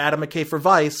 and Adam McKay for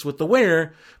Vice, with the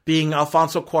winner being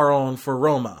Alfonso Cuarón for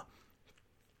Roma.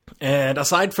 And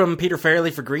aside from Peter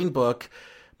Farrelly for Green Book,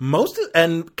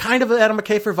 and kind of Adam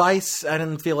McKay for Vice, I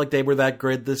didn't feel like they were that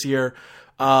good this year.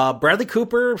 Bradley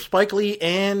Cooper, Spike Lee,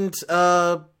 and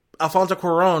Alfonso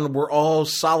Cuarón were all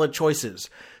solid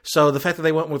choices. So the fact that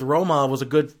they went with Roma was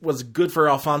good for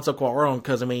Alfonso Cuarón,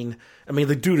 because I mean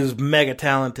the dude is mega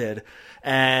talented.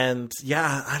 And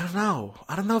yeah, I don't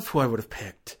know who I would have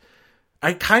picked.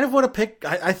 I kind of would have picked.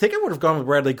 I think I would have gone with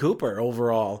Bradley Cooper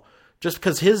overall, just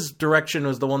because his direction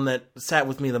was the one that sat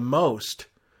with me the most.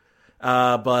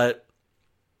 But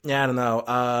yeah, I don't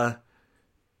know.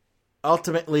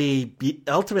 Ultimately,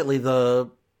 the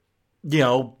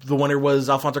winner was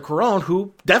Alfonso Cuarón,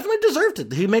 who definitely deserved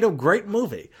it. He made a great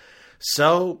movie,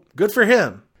 so good for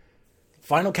him.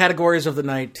 Final categories of the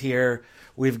night here.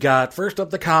 We've got first up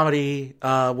the comedy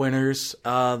winners.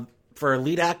 For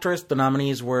lead actress, the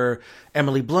nominees were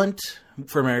Emily Blunt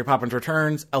for Mary Poppins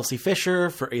Returns, Elsie Fisher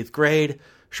for 8th Grade,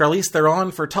 Charlize Theron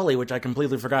for Tully, which I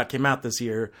completely forgot came out this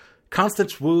year,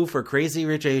 Constance Wu for Crazy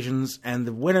Rich Asians, and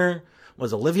the winner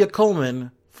was Olivia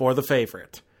Colman for The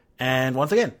Favorite. And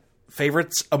once again,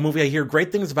 Favorite's a movie I hear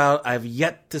great things about. I've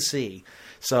yet to see.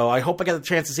 So I hope I get the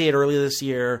chance to see it early this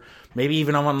year, maybe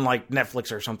even on like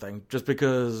Netflix or something, just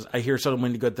because I hear so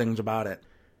many good things about it.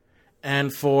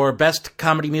 And for Best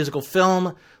Comedy Musical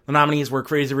Film, the nominees were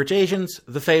Crazy Rich Asians,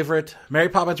 The Favorite, Mary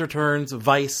Poppins Returns,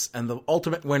 Vice, and the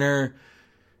ultimate winner,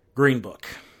 Green Book.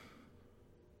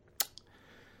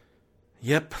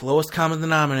 Yep, lowest common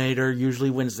denominator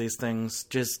usually wins these things.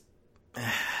 Just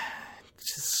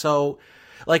so,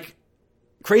 like,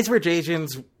 Crazy Rich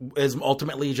Asians is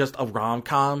ultimately just a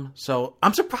rom-com, so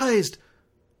I'm surprised.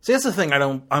 See, that's the thing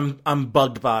I'm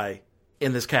bugged by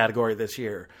in this category this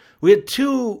year. We had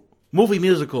 2 movie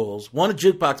musicals, one a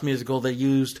jukebox musical that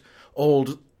used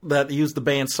the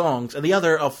band's songs, and the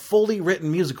other a fully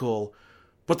written musical,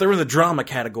 but they're in the drama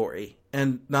category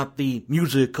and not the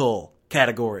musical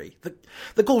category.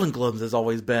 The Golden Globes has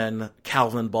always been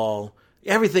Calvin Ball.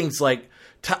 Everything's like,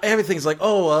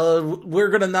 we're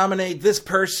gonna nominate this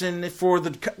person for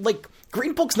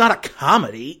Green Book's not a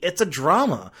comedy, it's a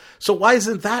drama. So why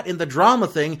isn't that in the drama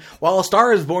thing while A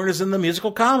Star is Born is in the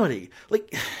musical comedy?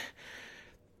 Like,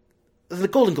 the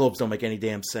Golden Globes don't make any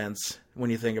damn sense when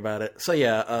you think about it. So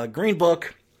yeah, Green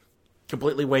Book,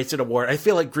 completely wasted award. I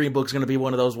feel like Green Book's going to be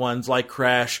one of those ones like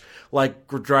Crash, like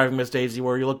Driving Miss Daisy,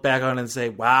 where you look back on it and say,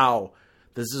 wow,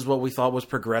 this is what we thought was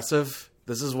progressive.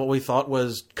 This is what we thought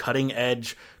was cutting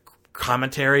edge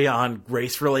commentary on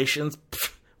race relations.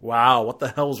 Pfft, wow, what the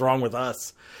hell's wrong with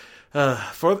us?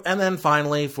 And then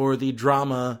finally, for the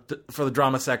drama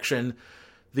section,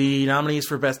 the nominees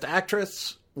for Best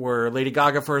Actress were Lady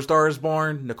Gaga for A Star is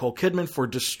Born, Nicole Kidman for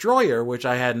Destroyer, which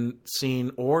I hadn't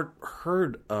seen or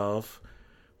heard of.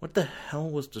 What the hell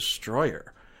was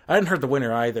Destroyer? I hadn't heard the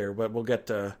winner either, but we'll get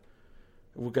to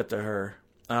her.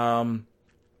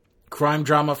 Crime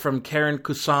drama from Karen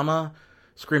Kusama,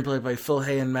 screenplay by Phil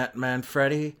Hay and Matt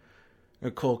Manfredi.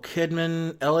 Nicole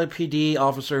Kidman, LAPD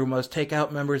officer who must take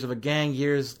out members of a gang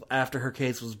years after her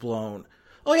case was blown.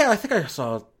 Oh yeah, I think I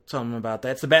saw something about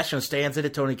that. Sebastian Stan's in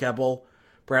it, Tony Kebbell,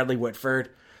 Bradley Whitford.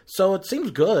 So it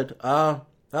seems good. I'm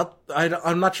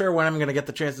not sure when I'm going to get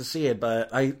the chance to see it,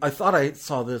 but I thought I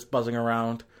saw this buzzing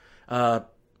around at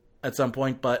some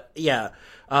point. But yeah.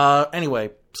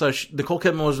 Anyway, so Nicole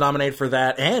Kidman was nominated for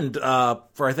that and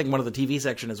for, I think, one of the TV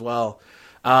section as well.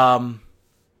 Then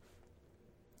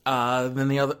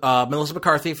the other, Melissa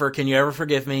McCarthy for Can You Ever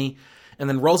Forgive Me? And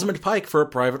then Rosamund Pike for A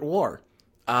Private War.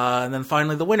 And then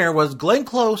finally the winner was Glenn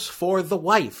Close for The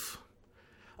Wife,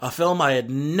 a film I had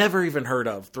never even heard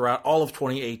of throughout all of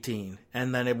 2018.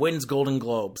 And then it wins Golden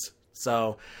Globes.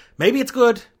 So maybe it's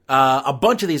good. A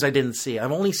bunch of these I didn't see.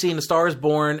 I've only seen A Star is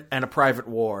Born and A Private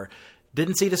War.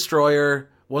 Didn't see Destroyer.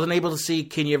 Wasn't able to see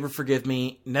Can You Ever Forgive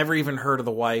Me? Never even heard of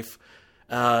The Wife.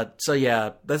 So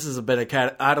yeah, this is a bit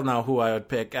of I don't know who I would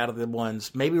pick out of the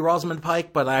ones. Maybe Rosamund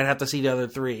Pike, but I'd have to see the other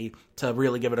three to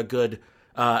really give it a good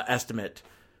estimate.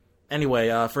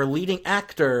 Anyway, for leading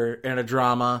actor in a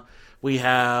drama, we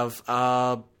have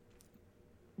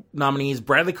nominees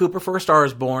Bradley Cooper for A Star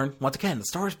is Born. Once again, A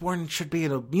Star is Born should be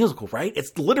in a musical, right?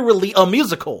 It's literally a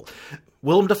musical.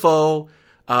 Willem Dafoe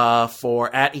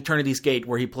for At Eternity's Gate,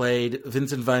 where he played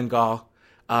Vincent van Gogh.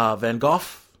 Van Gogh.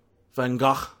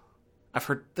 I've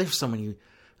heard there's so many.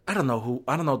 I don't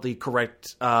know the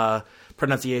correct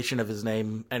pronunciation of his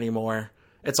name anymore.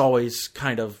 It's always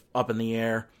kind of up in the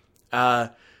air.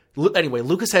 Anyway,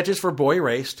 Lucas Hedges for Boy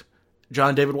Erased,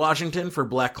 John David Washington for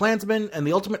Black Klansman, and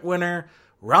the ultimate winner,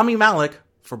 Rami Malek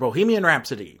for Bohemian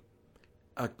Rhapsody.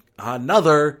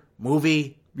 Another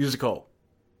movie musical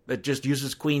that just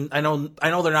uses Queen. I know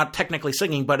they're not technically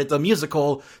singing, but it's a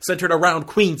musical centered around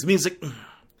Queen's music.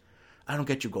 I don't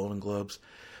get you, Golden Globes.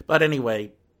 But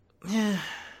anyway,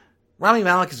 Rami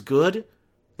Malek is good.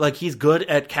 Like, he's good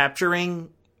at capturing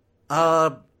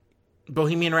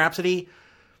Bohemian Rhapsody.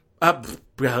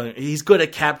 He's good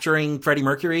at capturing Freddie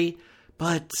Mercury,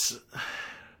 but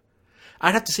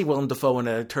I'd have to see Willem Dafoe in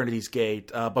Eternity's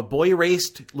Gate. But Boy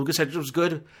Erased, Lucas Hedges was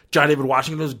good. John David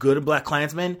Washington was good in Black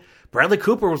Klansman. Bradley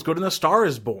Cooper was good in A Star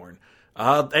is Born.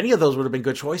 Any of those would have been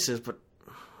good choices, but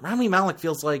Rami Malek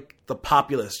feels like the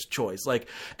populist choice. Like,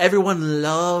 everyone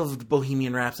loved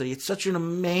Bohemian Rhapsody. It's such an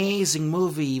amazing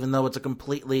movie, even though it's a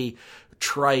completely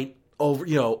trite,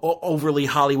 overly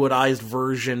Hollywoodized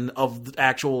version of the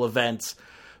actual events.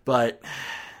 But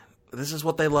this is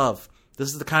what they love. This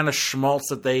is the kind of schmaltz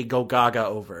that they go gaga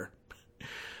over.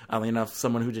 Oddly enough,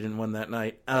 someone who didn't win that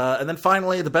night. And then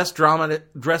finally, the best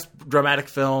dramatic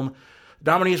film.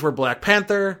 Nominees were Black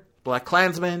Panther, Black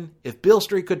Klansman, If Beale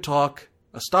Street Could Talk,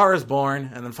 A Star Is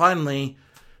Born, and then finally,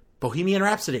 Bohemian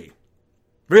Rhapsody.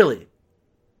 Really.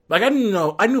 Like, I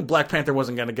knew Black Panther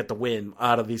wasn't going to get the win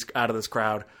out of this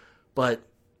crowd, but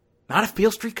not If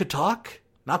Beale Street Could Talk?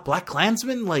 Not Black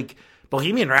Klansman? Like,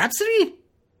 Bohemian Rhapsody?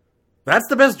 That's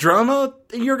the best drama,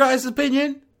 in your guys'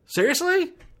 opinion?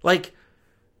 Seriously? Like,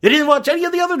 you didn't watch any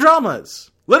of the other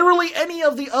dramas. Literally any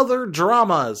of the other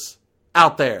dramas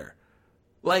out there.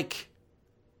 Like,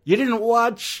 you didn't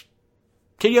watch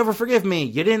Can You Ever Forgive Me?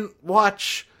 You didn't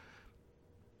watch,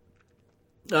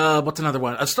 what's another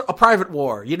one? A Private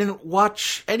War. You didn't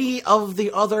watch any of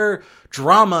the other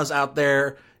dramas out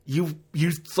there. You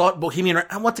thought Bohemian,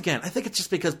 and once again, I think it's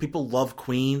just because people love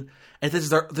Queen, and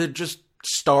they're just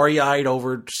starry-eyed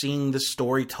over seeing the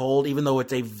story told, even though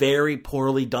it's a very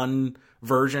poorly done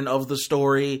version of the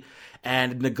story,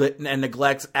 and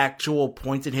neglects actual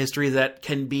points in history that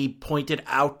can be pointed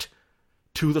out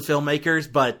to the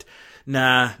filmmakers. But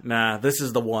nah, this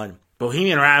is the one.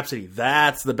 Bohemian Rhapsody,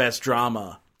 that's the best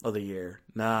drama of the year.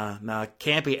 Nah,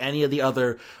 can't be any of the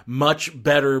other much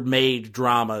better made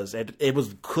dramas. It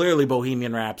was clearly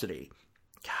Bohemian Rhapsody.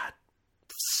 God,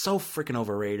 so freaking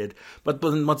overrated. But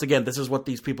once again, this is what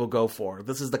these people go for.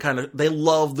 This is the kind of, they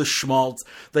love the schmaltz.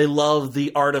 They love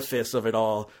the artifice of it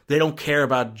all. They don't care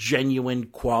about genuine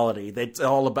quality. It's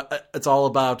all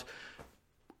about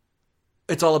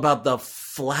the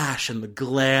flash and the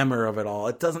glamour of it all.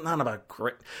 It doesn't, not about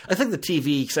great. I think the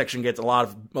TV section gets a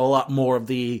lot more of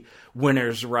the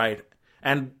winners right.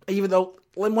 And even though,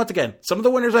 once again, some of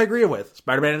the winners I agree with.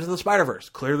 Spider-Man Into the Spider-Verse,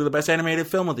 clearly the best animated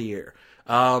film of the year.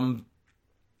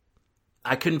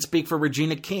 I couldn't speak for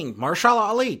Regina King. Mahershala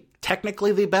Ali,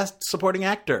 technically the best supporting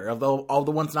actor of all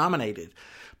the ones nominated.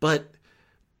 But,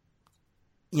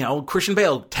 Christian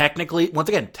Bale, technically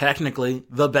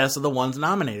the best of the ones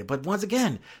nominated. But once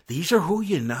again, these are who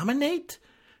you nominate?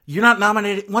 You're not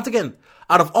nominated. Once again,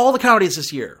 out of all the comedies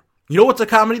this year, you know what's a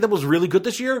comedy that was really good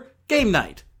this year? Game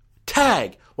Night.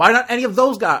 Tag. Why not any of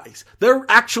those guys? They're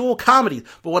actual comedies.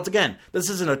 But once again, this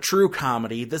isn't a true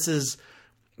comedy. This is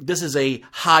a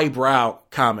highbrow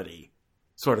comedy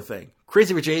sort of thing.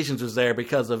 Crazy Rich Asians was there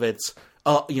because of its,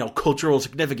 cultural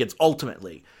significance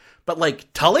ultimately. But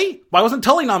like Tully? Why wasn't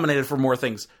Tully nominated for more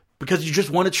things? Because you just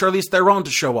wanted Charlize Theron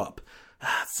to show up.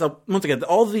 So once again,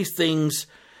 all of these things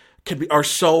are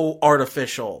so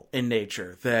artificial in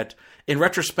nature that in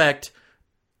retrospect,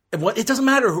 it doesn't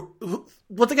matter.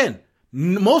 Once again,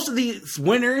 most of these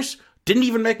winners didn't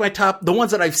even make my top. The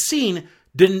ones that I've seen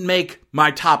didn't make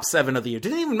my top 7 of the year.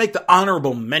 Didn't even make the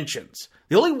honorable mentions.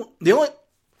 The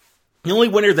only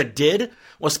winner that did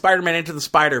was Spider-Man Into the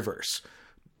Spider-Verse.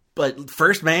 But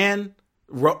First Man,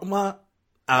 Roma,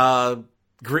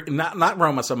 not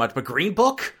Roma so much, but Green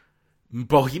Book,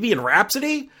 Bohemian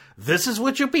Rhapsody. This is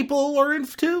what you people are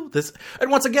into. And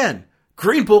once again,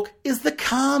 Green Book is the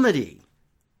comedy.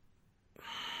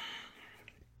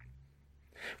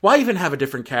 Why even have a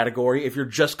different category if you're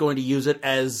just going to use it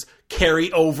as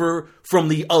carry over from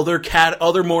the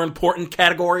other more important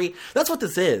category? That's what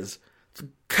this is.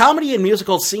 Comedy and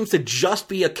musicals seems to just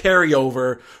be a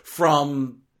carryover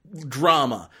from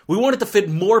drama. We wanted to fit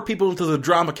more people into the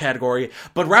drama category,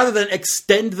 but rather than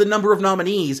extend the number of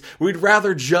nominees, we'd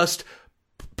rather just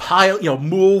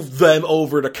move them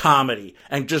over to comedy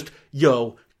and just,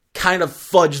 kind of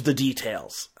fudge the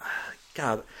details.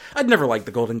 God, I'd never liked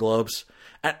the Golden Globes.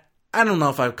 I don't know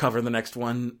if I'll cover the next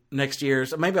one next year.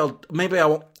 So maybe I'll.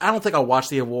 I don't think I'll watch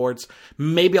the awards.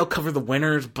 Maybe I'll cover the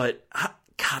winners. But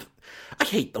God, I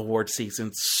hate the award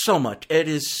season so much. It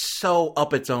is so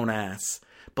up its own ass.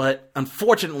 But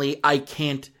unfortunately, I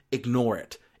can't ignore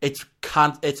it. It's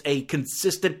a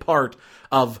consistent part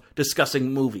of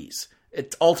discussing movies.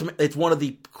 It's one of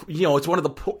the.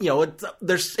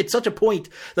 It's such a point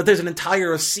that there's an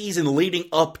entire season leading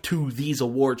up to these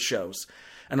award shows.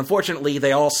 And unfortunately,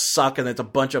 they all suck, and it's a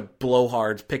bunch of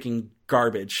blowhards picking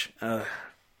garbage. And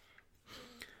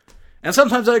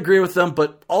sometimes I agree with them,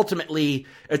 but ultimately,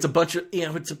 it's a bunch of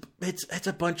it's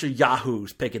a bunch of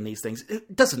yahoos picking these things.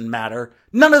 It doesn't matter.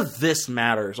 None of this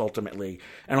matters ultimately.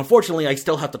 And unfortunately, I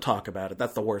still have to talk about it.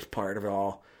 That's the worst part of it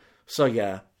all. So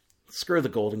yeah, screw the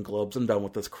Golden Globes. I'm done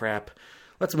with this crap.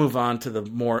 let's move on to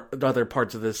the other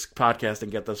parts of this podcast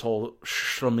and get this whole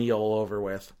schlemiel over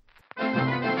with.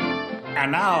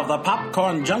 And now the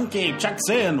popcorn junkie checks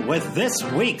in with this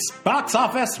week's box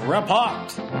office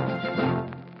report.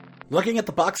 Looking at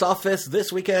the box office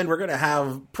this weekend, we're going to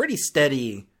have pretty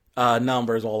steady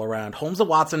numbers all around. Holmes and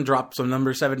Watson dropped from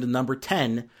number 7 to number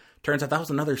 10. Turns out that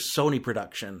was another Sony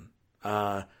production.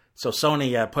 So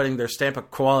Sony putting their stamp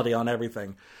of quality on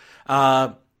everything.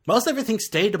 Most everything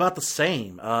stayed about the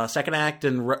same. Second Act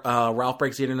and Ralph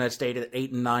Breaks the Internet stayed at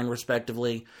 8 and 9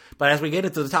 respectively. But as we get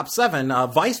into the top 7,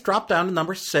 Vice dropped down to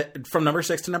from number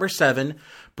 6 to number 7,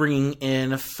 bringing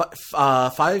in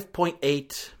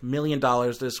 $5.8 million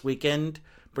this weekend,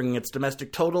 bringing its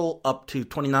domestic total up to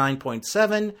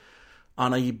 29.7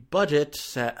 on a budget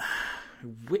that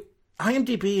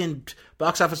IMDb and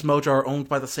Box Office Mojo are owned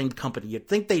by the same company. You'd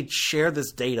think they'd share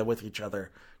this data with each other.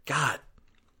 God.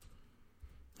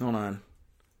 Hold on.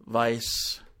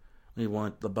 Vice. We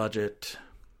want the budget.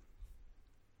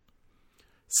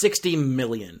 $60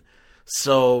 million.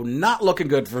 So, not looking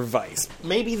good for Vice.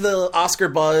 Maybe the Oscar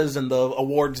buzz and the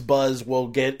awards buzz will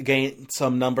gain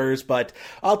some numbers, but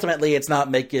ultimately it's not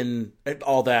making it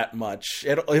all that much.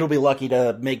 It'll be lucky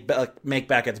to make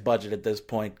back its budget at this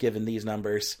point, given these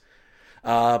numbers.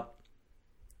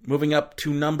 Moving up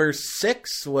to number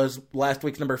 6 was last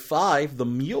week's number 5, The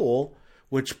Mule,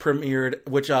 which earned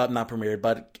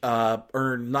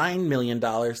 $9 million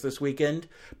this weekend,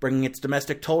 bringing its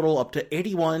domestic total up to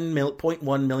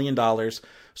 $81.1 million.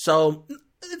 So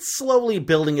it's slowly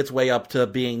building its way up to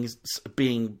to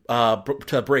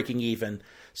breaking even.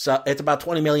 So it's about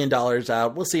 $20 million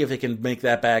out. We'll see if it can make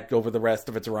that back over the rest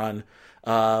of its run.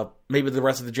 Maybe the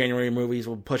rest of the January movies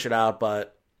will push it out,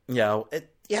 but I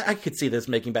could see this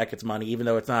making back its money, even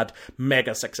though it's not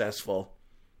mega successful.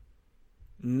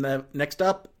 Next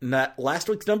up, last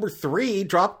week's number 3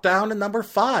 dropped down to number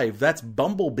 5. That's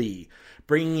Bumblebee,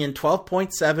 bringing in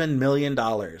 $12.7 million,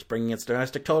 bringing its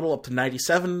domestic total up to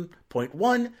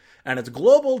 97.1, and its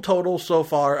global total so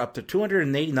far up to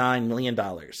 $289 million.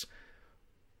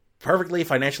 Perfectly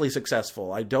financially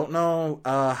successful. I don't know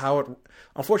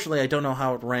unfortunately, I don't know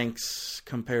how it ranks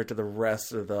compared to the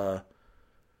rest of the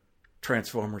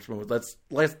Transformers movies.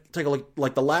 Let's take a look.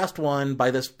 Like the last one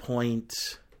by this point.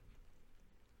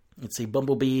 Let's see,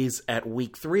 Bumblebee's at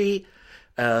week 3.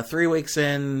 3 weeks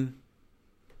in,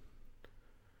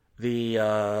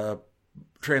 the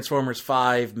Transformers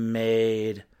 5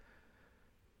 made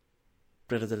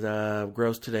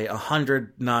gross today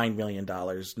 $109 million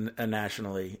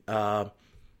nationally.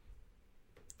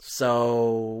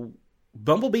 So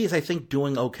Bumblebee's, I think,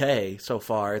 doing okay so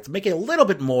far. It's making a little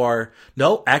bit more.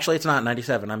 No, actually, it's not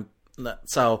 97.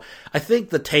 So I think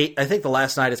the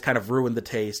Last Night has kind of ruined the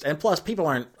taste, and plus people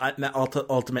aren't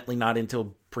ultimately not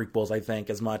into prequels, I think,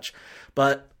 as much.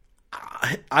 But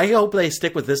I hope they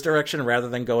stick with this direction rather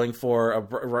than going for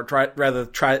try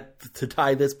to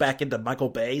tie this back into Michael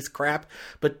Bay's crap.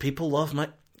 But people love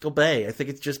Michael Bay. I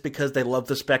think it's just because they love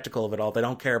the spectacle of it all. They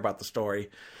don't care about the story.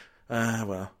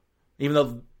 Well, even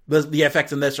though the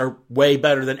effects in this are way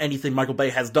better than anything Michael Bay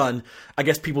has done, I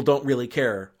guess people don't really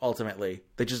care, ultimately.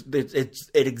 They just, it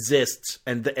exists,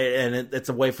 and it's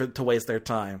a way to waste their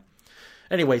time.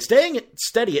 Anyway, staying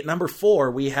steady at number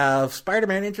 4, we have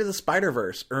Spider-Man Into the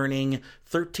Spider-Verse, earning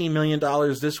 $13 million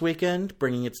this weekend,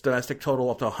 bringing its domestic total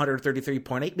up to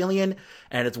 $133.8 million,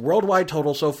 and its worldwide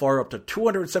total so far up to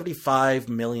 $275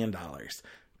 million.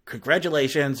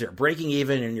 Congratulations, you're breaking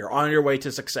even, and you're on your way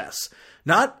to success.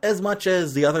 Not as much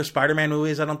as the other Spider-Man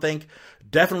movies, I don't think.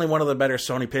 Definitely one of the better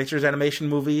Sony Pictures animation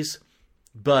movies.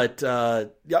 But,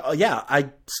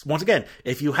 once again,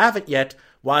 if you haven't yet,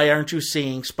 why aren't you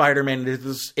seeing Spider-Man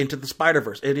Into the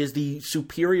Spider-Verse? It is the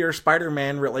superior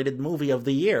Spider-Man related movie of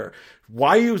the year.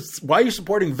 Why are you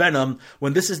supporting Venom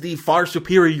when this is the far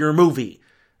superior movie?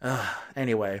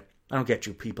 Anyway, I don't get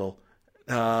you people.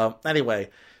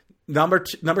 Anyway, number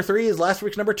 3 is last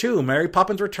week's number 2, Mary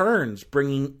Poppins Returns,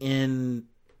 bringing in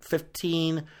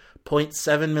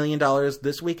 $15.7 million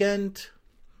this weekend,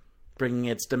 bringing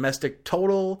its domestic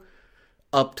total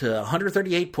up to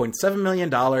 $138.7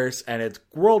 million, and its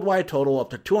worldwide total up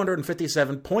to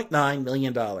 $257.9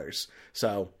 million.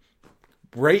 So,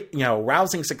 great,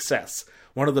 rousing success.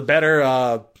 One of the better,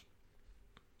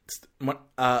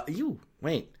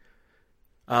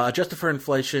 adjusted for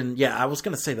inflation. Yeah, I was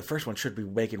going to say the first one should be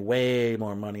making way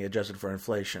more money adjusted for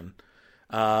inflation.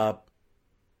 But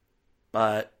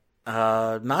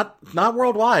not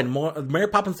worldwide. Mary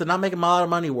Poppins did not make a lot of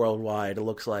money worldwide, it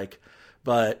looks like.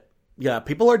 But yeah,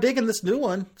 people are digging this new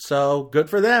one, so good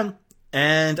for them.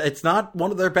 And it's not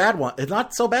one of their bad ones. It's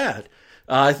not so bad.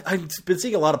 I've been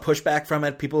seeing a lot of pushback from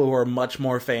it, people who are much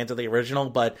more fans of the original,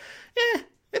 but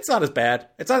it's not as bad.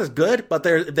 It's not as good, but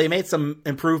they made some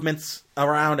improvements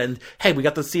around, and hey, we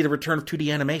got to see the return of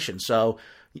 2D animation, so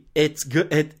it's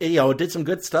good. It did some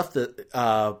good stuff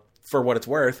for what it's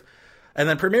worth. And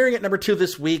then premiering at number 2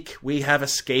 this week, we have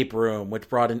Escape Room, which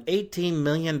brought in $18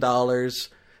 million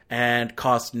and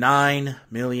cost $9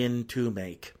 million to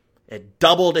make. It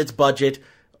doubled its budget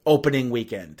opening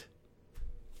weekend.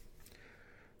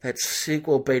 That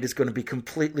sequel bait is going to be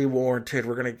completely warranted.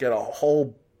 We're going to get a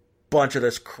whole bunch of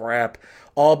this crap,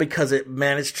 all because it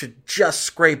managed to just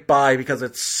scrape by because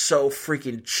it's so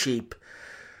freaking cheap.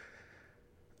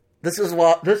 This is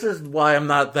why I'm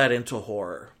not that into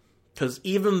horror.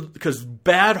 Because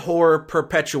bad horror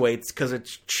perpetuates because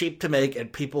it's cheap to make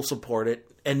and people support it,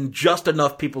 and just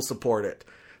enough people support it.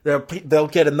 They'll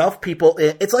get enough people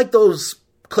in. It's like those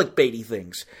clickbaity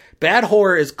things. Bad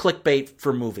horror is clickbait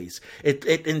for movies. It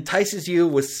entices you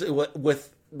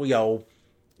with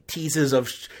teases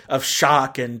of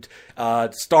shock and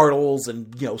startles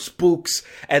and spooks,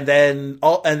 and then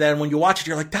when you watch it,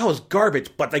 you're like, that was garbage,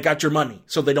 but they got your money,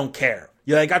 so they don't care.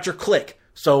 They got your click,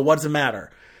 so what does it matter?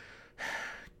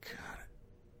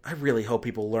 I really hope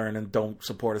people learn and don't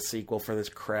support a sequel for this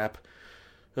crap.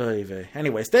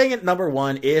 Anyway, staying at number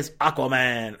 1 is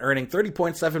Aquaman, earning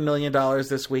 $30.7 million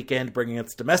this weekend, bringing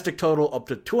its domestic total up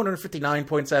to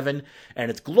 $259.7,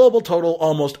 and its global total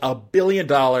almost $1 billion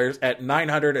at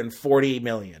 $940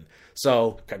 million.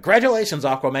 So, congratulations,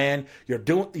 Aquaman! You're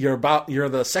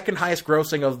the second highest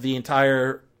grossing of the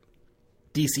entire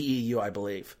DCEU, I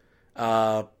believe.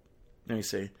 Let me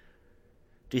see.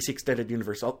 DC Extended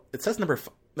Universe. It says number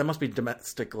 5. That must be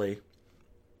domestically.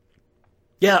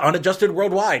 Yeah, unadjusted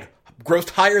worldwide. Grossed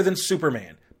higher than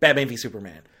Superman. Batman v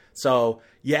Superman. So,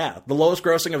 yeah, the lowest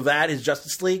grossing of that is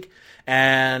Justice League.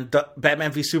 And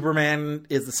Batman v Superman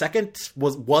is the second,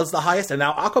 was the highest. And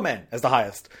now Aquaman is the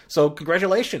highest. So,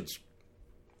 congratulations.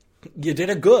 You did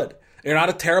it good. You're not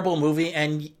a terrible movie,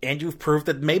 and you've proved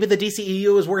that maybe the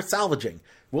DCEU is worth salvaging.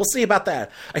 We'll see about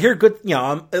that. I hear good,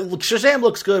 Shazam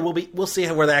looks good. We'll see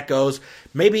where that goes.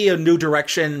 Maybe a new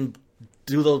direction,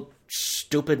 do the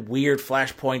stupid, weird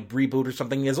Flashpoint reboot or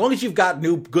something. As long as you've got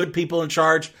new good people in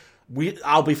charge,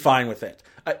 I'll be fine with it.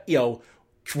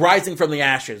 Rising from the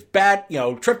ashes, bad,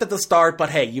 tripped at the start, but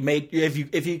hey,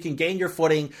 if you can gain your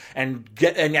footing and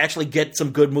actually get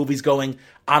some good movies going,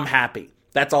 I'm happy.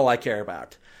 That's all I care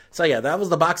about. So yeah, that was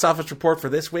the box office report for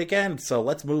this weekend. So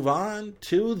let's move on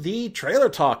to the trailer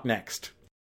talk next.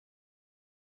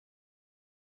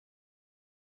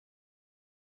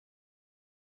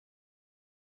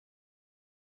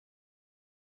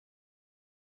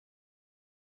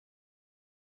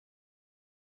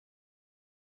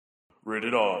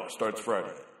 Rated R starts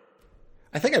Friday.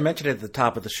 I think I mentioned it at the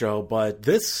top of the show, but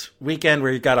this weekend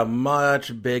we've got a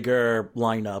much bigger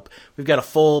lineup. We've got a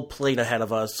full plate ahead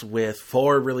of us with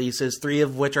 4 releases, 3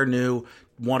 of which are new,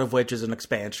 1 of which is an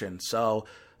expansion. So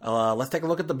let's take a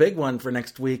look at the big one for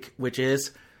next week, which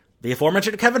is the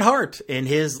aforementioned Kevin Hart in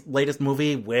his latest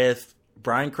movie with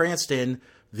Bryan Cranston,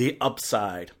 The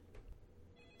Upside.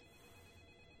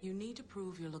 You need to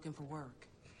prove you're looking for work.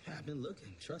 I've been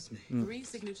looking, trust me. 3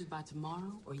 signatures by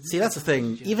tomorrow, or you See, that's the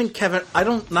thing. Even Kevin,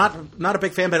 not a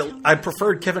big fan, but I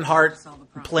preferred Kevin Hart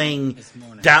playing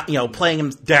down, playing him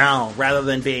down rather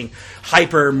than being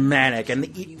hyper manic. Me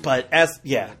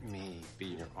be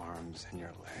your arms and your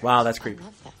legs. Wow, that's creepy. I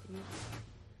love that.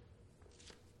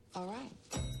 All right.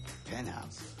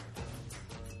 Penthouse.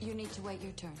 You need to wait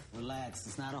your turn. Relax,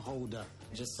 it's not a holdup.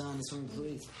 Just sign this one,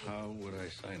 please. How would I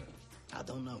sign it? I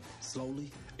don't know.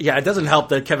 Slowly. Yeah, it doesn't help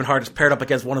that Kevin Hart is paired up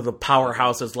against one of the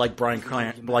powerhouses like Bryan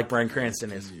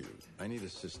Cranston is. I need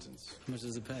assistance. How much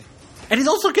does it pay? And he's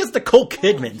also against Nicole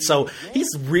Kidman, so he's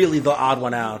really the odd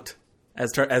one out in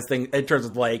terms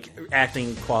of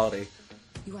acting quality.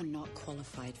 You are not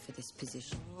qualified for this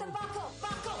position.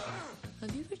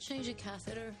 Have you ever changed a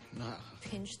catheter? Nah.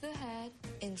 Pinch the head,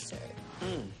 insert.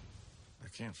 I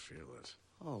can't feel it.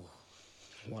 Oh,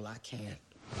 well, I can't.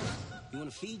 You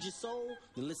want to feed your soul?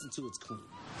 Then listen to its queen.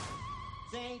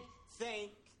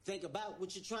 Think about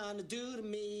what you're trying to do to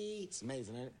me. It's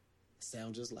amazing, ain't it?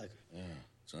 Sound just like her. Yeah,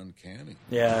 it's uncanny.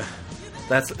 Yeah,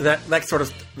 that sort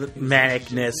of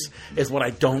manicness is what I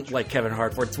don't like Kevin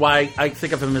Hart for. It's why I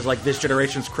think of him as like this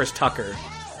generation's Chris Tucker.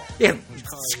 Yeah,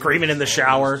 screaming in the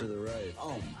shower.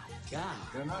 Oh my God.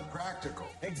 They're not practical.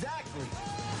 Exactly.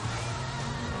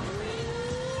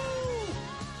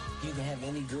 You can have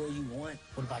any girl you want.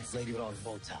 What about this lady with all the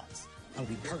bow ties? I'll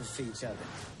be perfect for each other.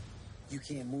 You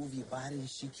can't move your body,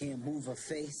 she can't move her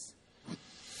face.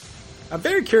 I'm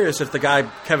very curious if the guy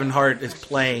Kevin Hart is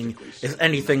playing is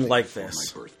anything like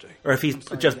this, or if he's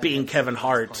just being Kevin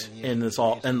Hart in the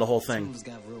whole thing. Someone's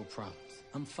got real problems.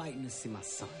 I'm fighting to see my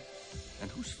son.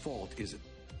 And whose fault is it?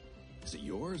 Is it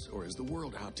yours, or is the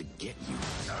world out to get you?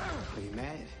 Are you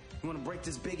mad? You want to break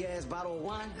this big ass bottle of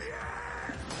wine?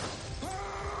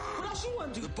 What else you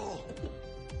want to do? The ball.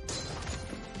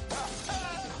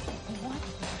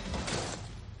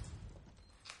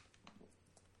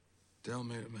 Dell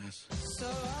made a mess.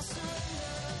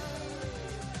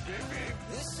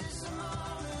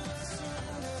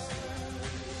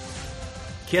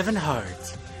 Kevin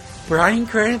Hart, Bryan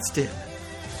Cranston,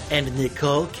 and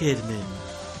Nicole Kidman.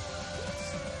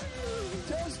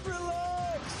 Just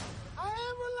relax. I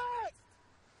am relaxed.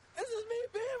 This is me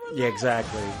being relaxed. Yeah,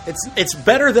 exactly. It's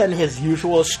better than his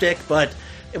usual shtick, but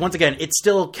once again, it's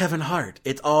still Kevin Hart.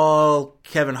 It's all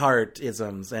Kevin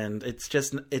Hart-isms, and it's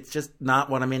just not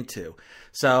what I'm into.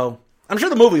 So I'm sure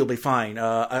the movie will be fine.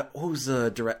 Who's the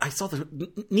director? I saw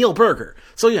Neil Berger.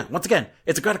 So yeah, once again,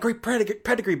 it's got a great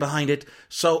pedigree behind it.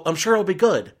 So I'm sure it'll be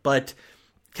good. But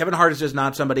Kevin Hart is just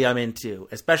not somebody I'm into,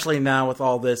 especially now with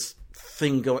all this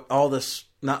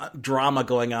drama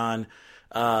going on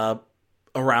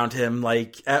around him.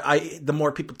 Like, the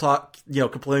more people talk,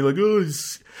 complaining like,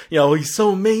 oh, he's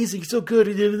so amazing, so good,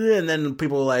 and then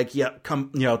people are like,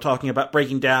 talking about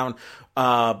breaking down,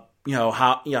 how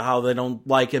they don't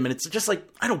like him, and it's just like,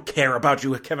 I don't care about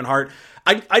you, Kevin Hart.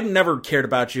 I never cared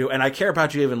about you, and I care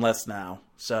about you even less now.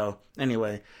 So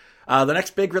anyway, the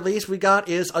next big release we got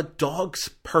is A Dog's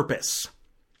Purpose.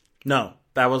 No,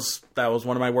 that was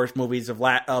one of my worst movies of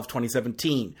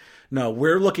 2017. No,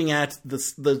 we're looking at the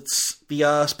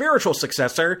spiritual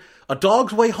successor, A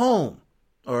Dog's Way Home,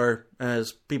 or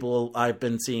as people I've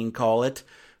been seeing call it,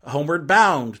 Homeward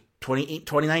Bound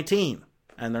 2019.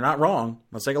 And they're not wrong.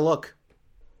 Let's take a look.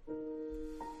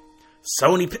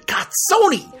 Sony!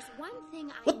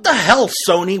 What the hell,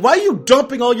 Sony? Why are you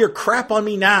dumping all your crap on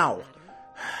me now?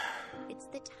 It's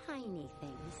the tiny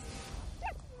things.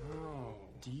 Oh,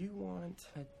 do you want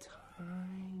a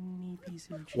tiny piece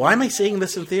of cheese? Why am I seeing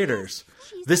this in theaters?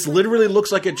 This literally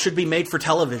looks like it should be made for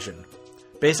television.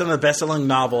 Based on the best-selling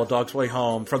novel, A Dog's Way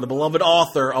Home, from the beloved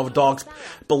author of Dogs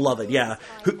Beloved. Yeah.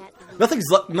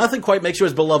 Nothing quite makes you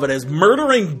as beloved as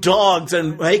murdering dogs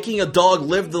and making a dog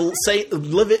live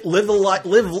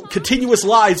continuous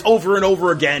lives over and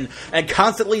over again and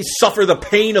constantly suffer the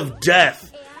pain of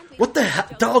death. What the hell?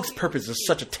 Dog's Purpose is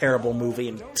such a terrible movie.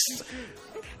 And That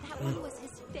one was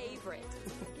his favorite.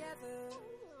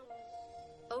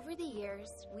 Over the years,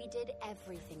 we did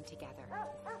everything together.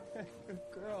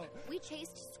 Girl. We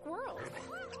chased squirrels.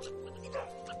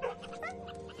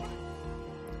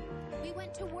 We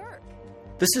went to work.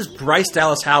 this is Bryce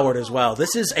Dallas Howard as well.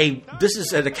 This is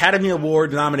an Academy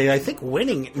Award nominated, I think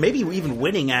maybe even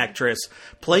winning actress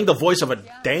playing the voice of a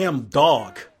damn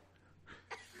dog.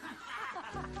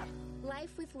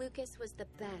 Life with Lucas was the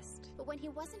best, but when he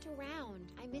wasn't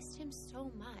around, I missed him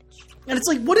so much. And it's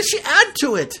like, what does she add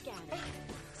to it?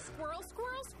 Squirrel,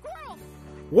 squirrel, squirrel!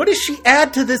 What does she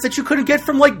add to this that you couldn't get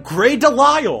from, like, Grey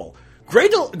Delisle? Grey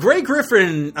Delisle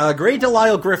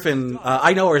Griffin,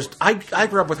 I know her as, I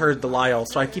grew up with her as Delisle,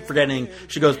 so I keep forgetting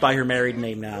she goes by her married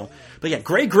name now. But yeah,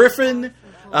 Grey Griffin,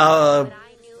 Tara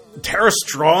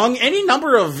Strong, any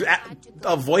number of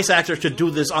voice actors should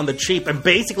do this on the cheap and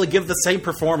basically give the same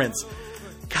performance.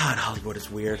 God, Hollywood is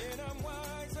weird.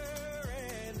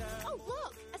 Oh,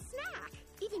 look, a snack!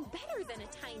 Even better than a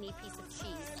tiny piece of cheese.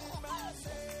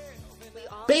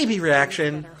 Baby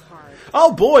reaction.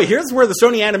 Oh boy, here's where the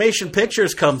Sony Animation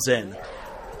Pictures comes in.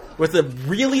 With the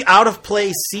really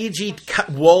out-of-place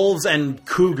CG wolves and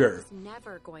cougar. I was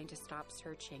never going to stop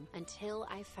searching until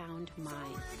I found mine.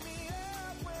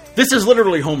 This is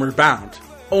literally Homeward Bound.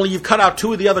 Only you've cut out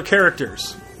two of the other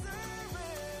characters.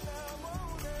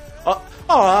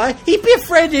 Aw, he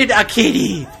befriended a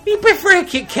kitty. He befriended a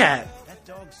Kit Kat. That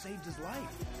dog saved his life.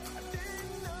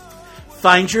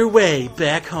 Find your way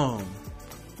back home.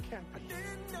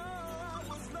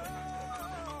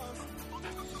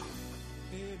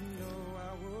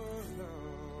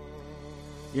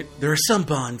 There are some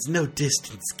bonds no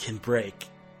distance can break.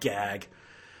 Gag.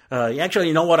 Actually,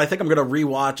 you know what? I think I'm going to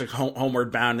rewatch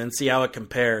Homeward Bound and see how it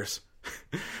compares.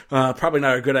 Probably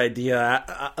not a good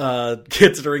idea,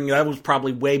 considering that was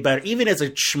probably way better. Even as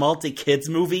a schmaltzy kids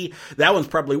movie, that one's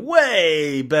probably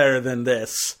way better than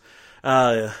this.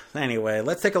 Anyway,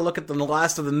 let's take a look at the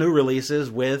last of the new releases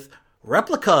with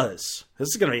Replicas. This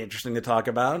is going to be interesting to talk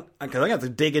about, because I have to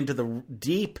dig into the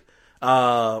deep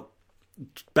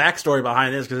backstory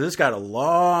behind this, because it's got a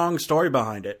long story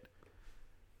behind it.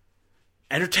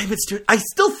 Entertainment Studio. I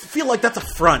still feel like that's a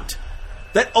front.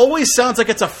 That always sounds like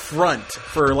it's a front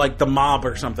for, like, the mob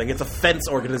or something. It's a fence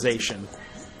organization.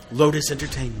 Lotus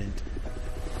Entertainment.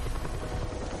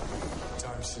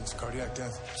 Time since cardiac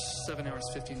death. 7 hours,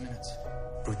 15 minutes.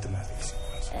 Root the mapping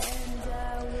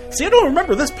sequence. See, I don't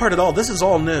remember this part at all. This is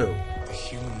all new. The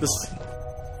human This... mind.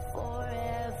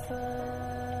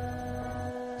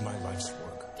 My life's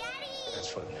work.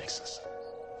 That's what makes us.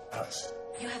 Us.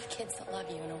 You have kids that love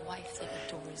you and a wife that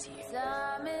adores you.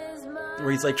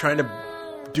 Where he's, like, trying to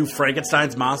do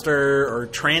Frankenstein's monster or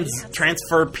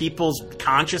transfer people's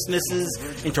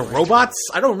consciousnesses into robots.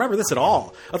 I don't remember this at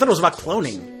all. I thought it was about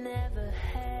cloning.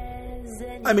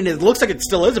 I mean, it looks like it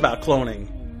still is about cloning.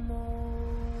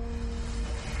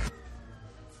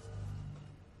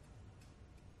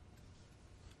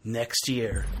 Next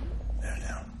year. There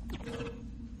now.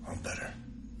 I'm better.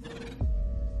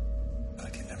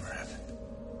 Like it never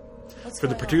happened. For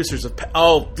the producers of...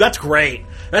 Oh, that's great.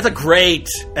 That's a great...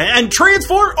 And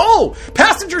Transform... Oh!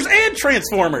 Passengers and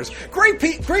Transformers.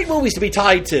 Great movies to be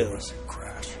tied to.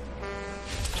 Crash.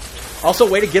 Also,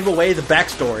 way to give away the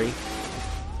backstory.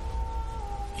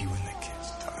 You and the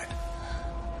kids died.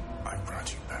 I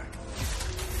brought you back.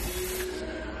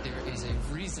 There is a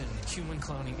reason human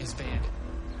cloning is banned.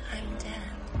 I'm dead.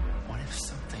 What if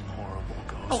something horrible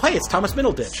goes Oh, hey, it's Thomas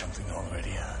Middleditch. Something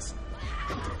already has.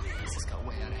 This has got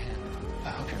way out of hand. I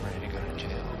hope you're ready to go to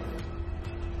jail.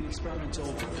 The experiment's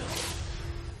over, Bill.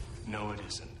 No, it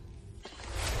isn't.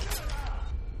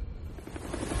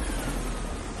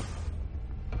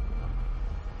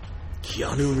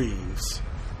 Keanu Reeves.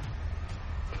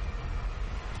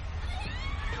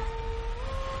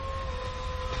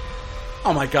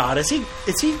 Oh my god, is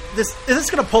this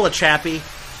gonna pull a Chappie?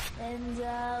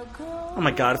 Oh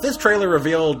my god, if this trailer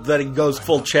revealed that he goes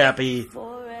full Chappie,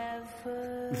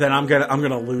 then I'm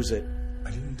gonna lose it.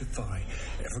 I didn't defy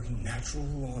every natural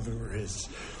law there is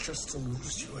just to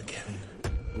lose you again.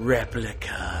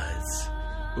 Replicas.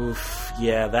 Oof,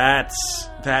 yeah,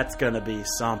 that's gonna be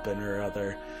something or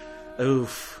other.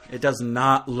 Oof, it does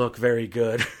not look very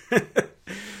good.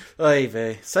 Oy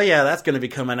vey. So yeah, that's gonna be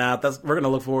coming out. We're gonna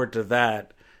look forward to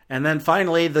that. And then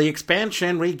finally, the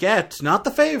expansion we get, not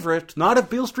the favorite, not If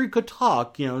Beale Street Could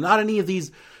Talk, not any of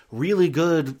these really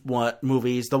good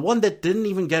movies. The one that didn't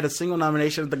even get a single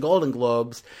nomination at the Golden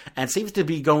Globes and seems to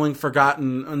be going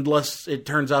forgotten unless it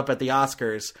turns up at the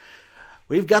Oscars.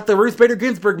 We've got the Ruth Bader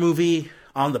Ginsburg movie,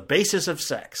 On the Basis of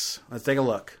Sex. Let's take a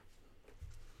look.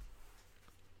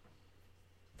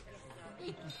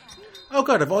 Oh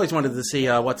good, I've always wanted to see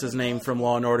what's his name from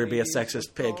Law and Order be a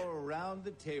sexist pig. Around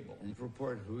the table and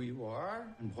report who you are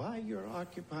and why you're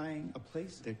occupying a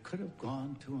place that could have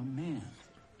gone to a man.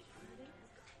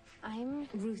 I'm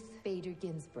Ruth Bader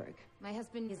Ginsburg. My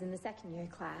husband is in the second year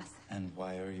class. And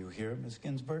why are you here, Miss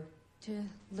Ginsburg? To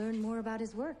learn more about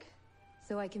his work,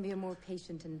 so I can be a more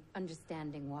patient and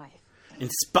understanding wife.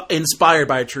 Inspired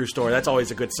by a true story. That's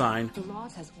always a good sign. The law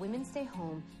says women stay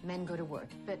home, men go to work,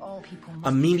 but all people must...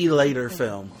 A Mimi Later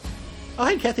film. Oh,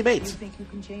 hey, Kathy Bates. You think you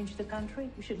can change the country?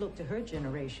 You should look to her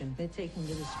generation. They're taking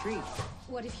to the streets.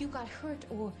 What if you got hurt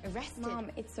or arrested?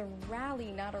 Mom, it's a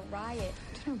rally, not a riot.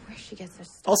 I don't know where she gets her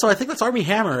stuff. Also, I think that's Armie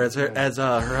Hammer as her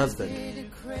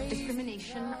husband.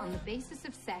 Discrimination on the basis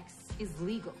of sex is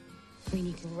legal. We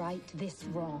need to right this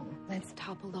wrong. Let's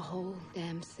topple the whole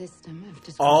damn system of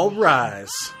discrimination. All rise.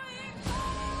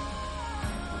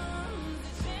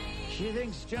 She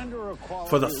thinks gender equality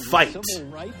for the fight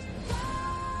right?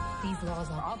 These laws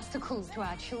are obstacles to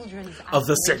our children's of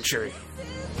the century.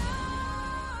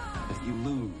 If you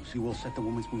lose, you will set the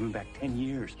women's movement back 10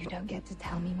 years. You don't get to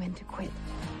tell me when to quit.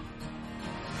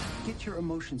 Get your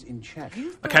emotions in check.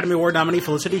 Academy Award nominee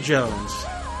Felicity Jones.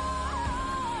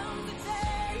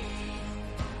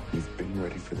 You've been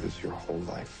ready for this your whole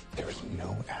life. There is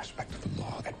no aspect of the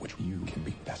law at which you can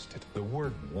be bested. The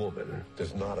word woman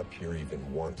does not appear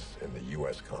even once in the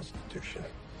U.S. Constitution.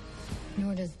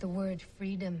 Nor does the word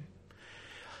freedom.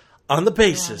 On the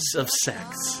basis of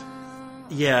sex.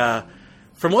 Yeah.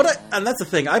 From what and that's the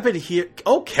thing, I've been here.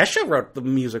 Oh, Kesha wrote the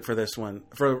music for this one.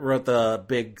 Wrote the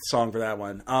big song for that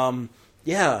one.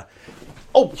 Yeah.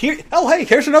 Oh, hey,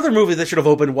 here's another movie that should have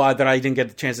opened wide that I didn't get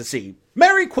the chance to see.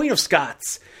 Mary, Queen of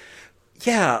Scots.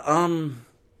 Yeah,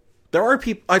 there are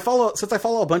people I follow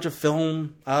a bunch of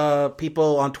film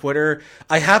people on Twitter.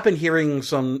 I have been hearing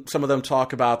some of them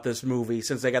talk about this movie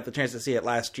since they got the chance to see it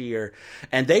last year,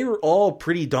 and they were all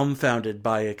pretty dumbfounded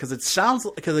by it because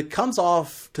it comes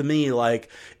off to me like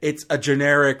it's a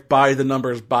generic by the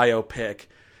numbers biopic.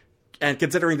 And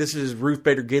considering this is Ruth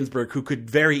Bader Ginsburg, who could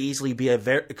very easily be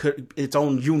its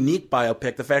own unique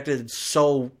biopic, the fact that it's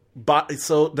so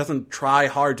doesn't try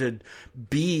hard to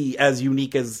be as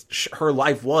unique as her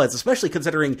life was, especially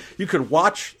considering you could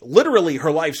watch literally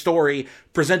her life story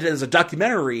presented as a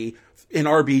documentary in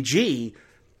RBG.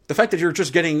 The fact that you're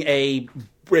just getting a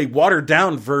watered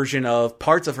down version of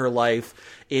parts of her life,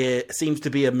 it seems to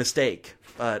be a mistake.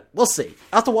 But we'll see.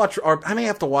 I may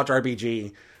have to watch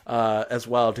RBG as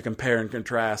well to compare and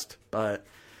contrast. But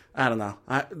I don't know.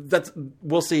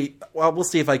 We'll see. Well, we'll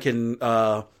see if I can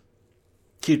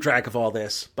keep track of all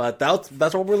this. But that's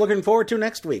what we're looking forward to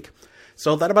next week.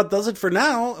 So that about does it for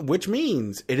now, which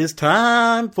means it is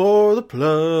time for the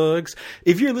plugs.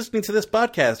 If you're listening to this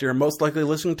podcast, you're most likely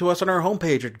listening to us on our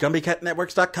homepage at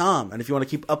GumbyCatNetworks.com. And if you want to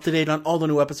keep up to date on all the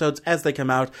new episodes as they come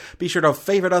out, be sure to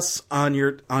favorite us on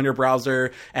your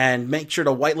browser and make sure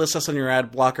to whitelist us on your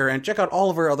ad blocker and check out all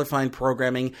of our other fine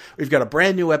programming. We've got a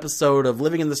brand new episode of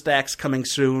Living in the Stacks coming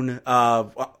soon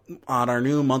on our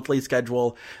new monthly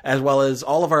schedule, as well as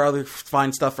all of our other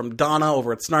fine stuff from Donna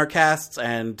over at Snarkcasts,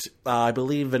 and I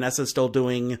believe Vanessa's still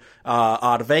doing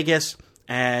Odd Vegas,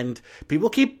 and people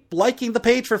keep liking the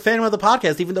page for Phantom of the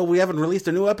Podcast, even though we haven't released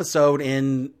a new episode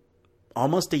in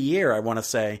almost a year, I want to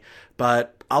say.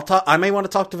 But I may want to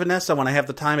talk to Vanessa when I have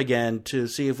the time again to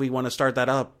see if we want to start that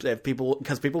up.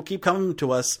 Because people keep coming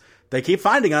to us, they keep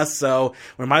finding us, so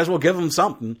we might as well give them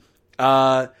something.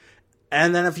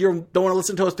 And then if you don't want to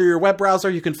listen to us through your web browser,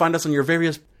 you can find us on your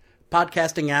various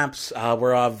podcasting apps.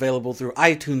 We're available through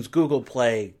iTunes, Google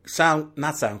Play, not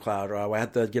SoundCloud. I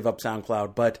had to give up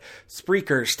SoundCloud, but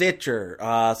Spreaker, Stitcher,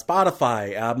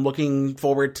 Spotify. I'm looking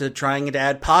forward to trying to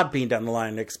add Podbean down the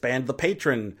line and expand the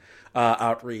patron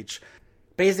outreach.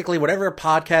 Basically, whatever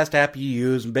podcast app you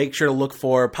use, make sure to look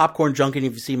for Popcorn Junkie. And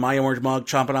if you see my orange mug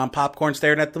chomping on popcorn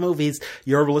staring at the movies,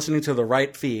 you're listening to the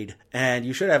right feed. And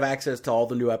you should have access to all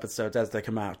the new episodes as they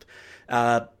come out.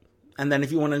 And then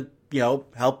if you want to,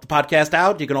 help the podcast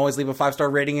out, you can always leave a 5-star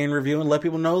rating and review and let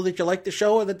people know that you like the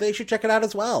show or that they should check it out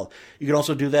as well. You can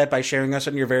also do that by sharing us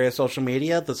on your various social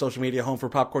media. The social media home for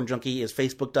Popcorn Junkie is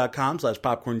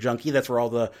facebook.com/Popcorn Junkie. That's where all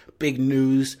the big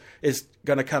news is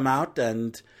going to come out.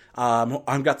 And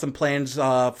I've got some plans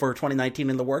for 2019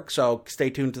 in the works, so stay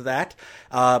tuned to that.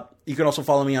 You can also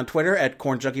follow me on Twitter at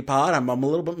CornJunkiePod. I'm a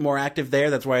little bit more active there.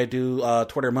 That's where I do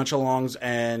Twitter munch-alongs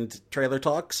and trailer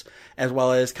talks, as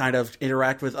well as kind of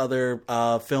interact with other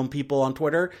film people on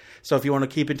Twitter. So if you want to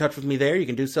keep in touch with me there, you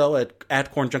can do so at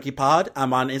CornJunkiePod.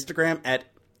 I'm on Instagram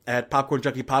at Popcorn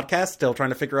Junkie Podcast, still trying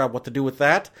to figure out what to do with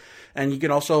that. And you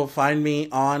can also find me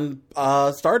on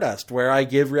Stardust, where I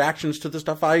give reactions to the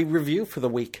stuff I review for the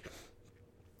week.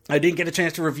 I didn't get a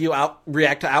chance to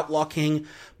react to Outlaw King,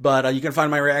 but you can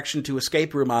find my reaction to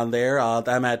Escape Room on there.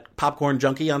 I'm at Popcorn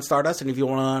Junkie on Stardust, and if you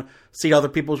want to see other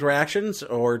people's reactions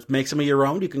or make some of your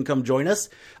own, you can come join us.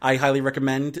 I highly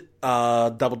recommend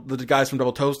the guys from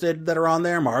Double Toasted that are on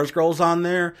there. Mars Girl's on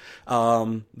there.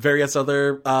 Various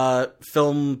other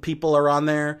film people are on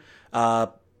there.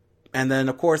 And then,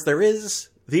 of course, there is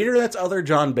the internet's other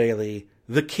John Bailey,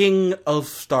 the king of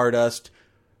Stardust,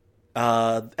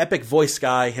 Epic Voice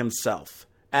Guy himself.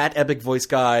 At Epic Voice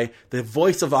Guy, the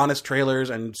voice of Honest Trailers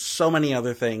and so many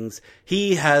other things.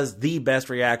 He has the best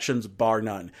reactions, bar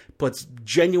none. Puts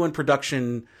genuine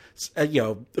production,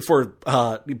 for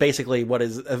basically what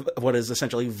is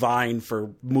essentially Vine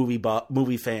for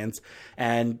movie fans,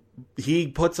 and he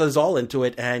puts us all into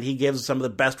it, and he gives some of the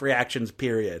best reactions,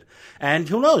 period. And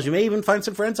who knows, you may even find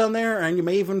some friends on there, and you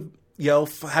may even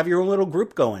have your own little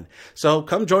group going. So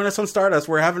come join us on Stardust.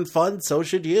 We're having fun, so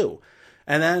should you.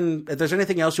 And then if there's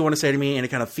anything else you want to say to me, any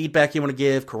kind of feedback you want to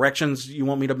give, corrections you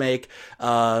want me to make,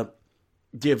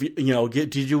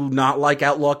 did you not like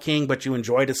Outlaw King, but you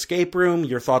enjoyed Escape Room?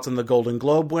 Your thoughts on the Golden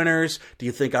Globe winners? Do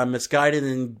you think I'm misguided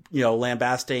in,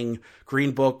 lambasting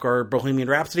Green Book or Bohemian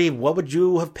Rhapsody? What would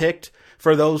you have picked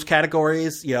for those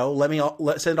categories? Send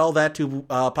all that to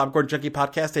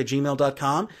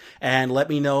popcornjunkiepodcast@gmail.com and let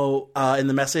me know in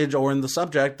the message or in the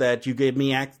subject that you gave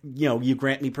me, you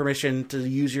grant me permission to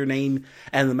use your name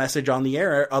and the message on the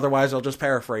air. Otherwise, I'll just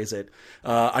paraphrase it.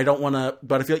 I don't want to,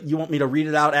 but if you want me to read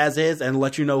it out as is and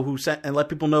let you know who sent and let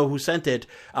people know who sent it,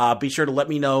 be sure to let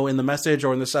me know in the message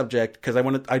or in the subject, because I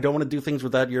don't want to do things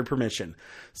without your permission.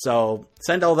 So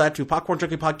send all that to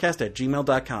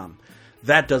popcornjunkiepodcast@gmail.com.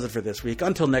 That does it for this week.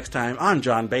 Until next time, I'm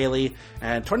John Bailey,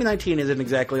 and 2019 isn't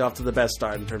exactly off to the best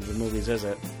start in terms of movies, is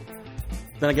it?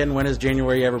 Then again, when has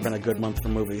January ever been a good month for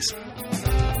movies?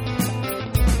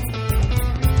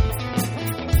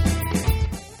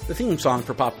 The theme song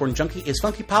for Popcorn Junkie is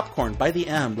Funky Popcorn by The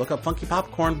M. Look up Funky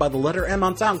Popcorn by the letter M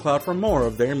on SoundCloud for more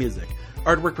of their music.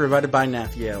 Artwork provided by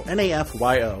Nafyo,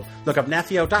 Nafyo. Look up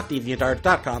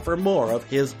nafyo.deviantart.com for more of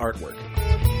his artwork.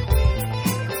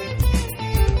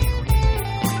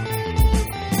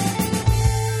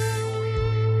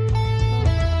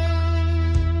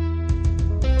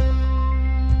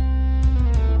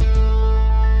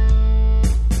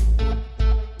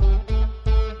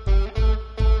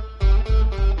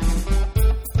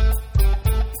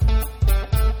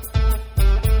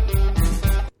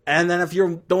 And then if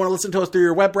you don't want to listen to us through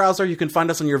your web browser, you can find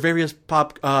us on your various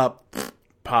Popcast.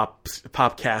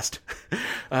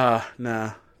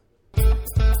 Nah.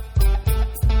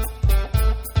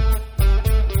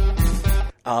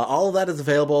 All of that is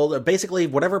available. Basically,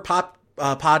 whatever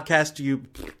podcast you...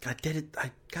 I did it.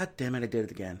 God damn it, I did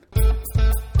it again.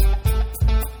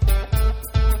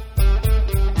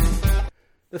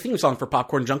 The theme song for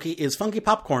Popcorn Junkie is Funky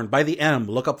Popcorn by The M.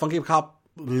 Look up Funky Pop...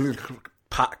 Was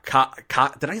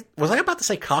I about to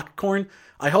say cockcorn?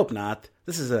 I hope not.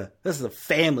 This is a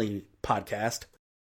family podcast.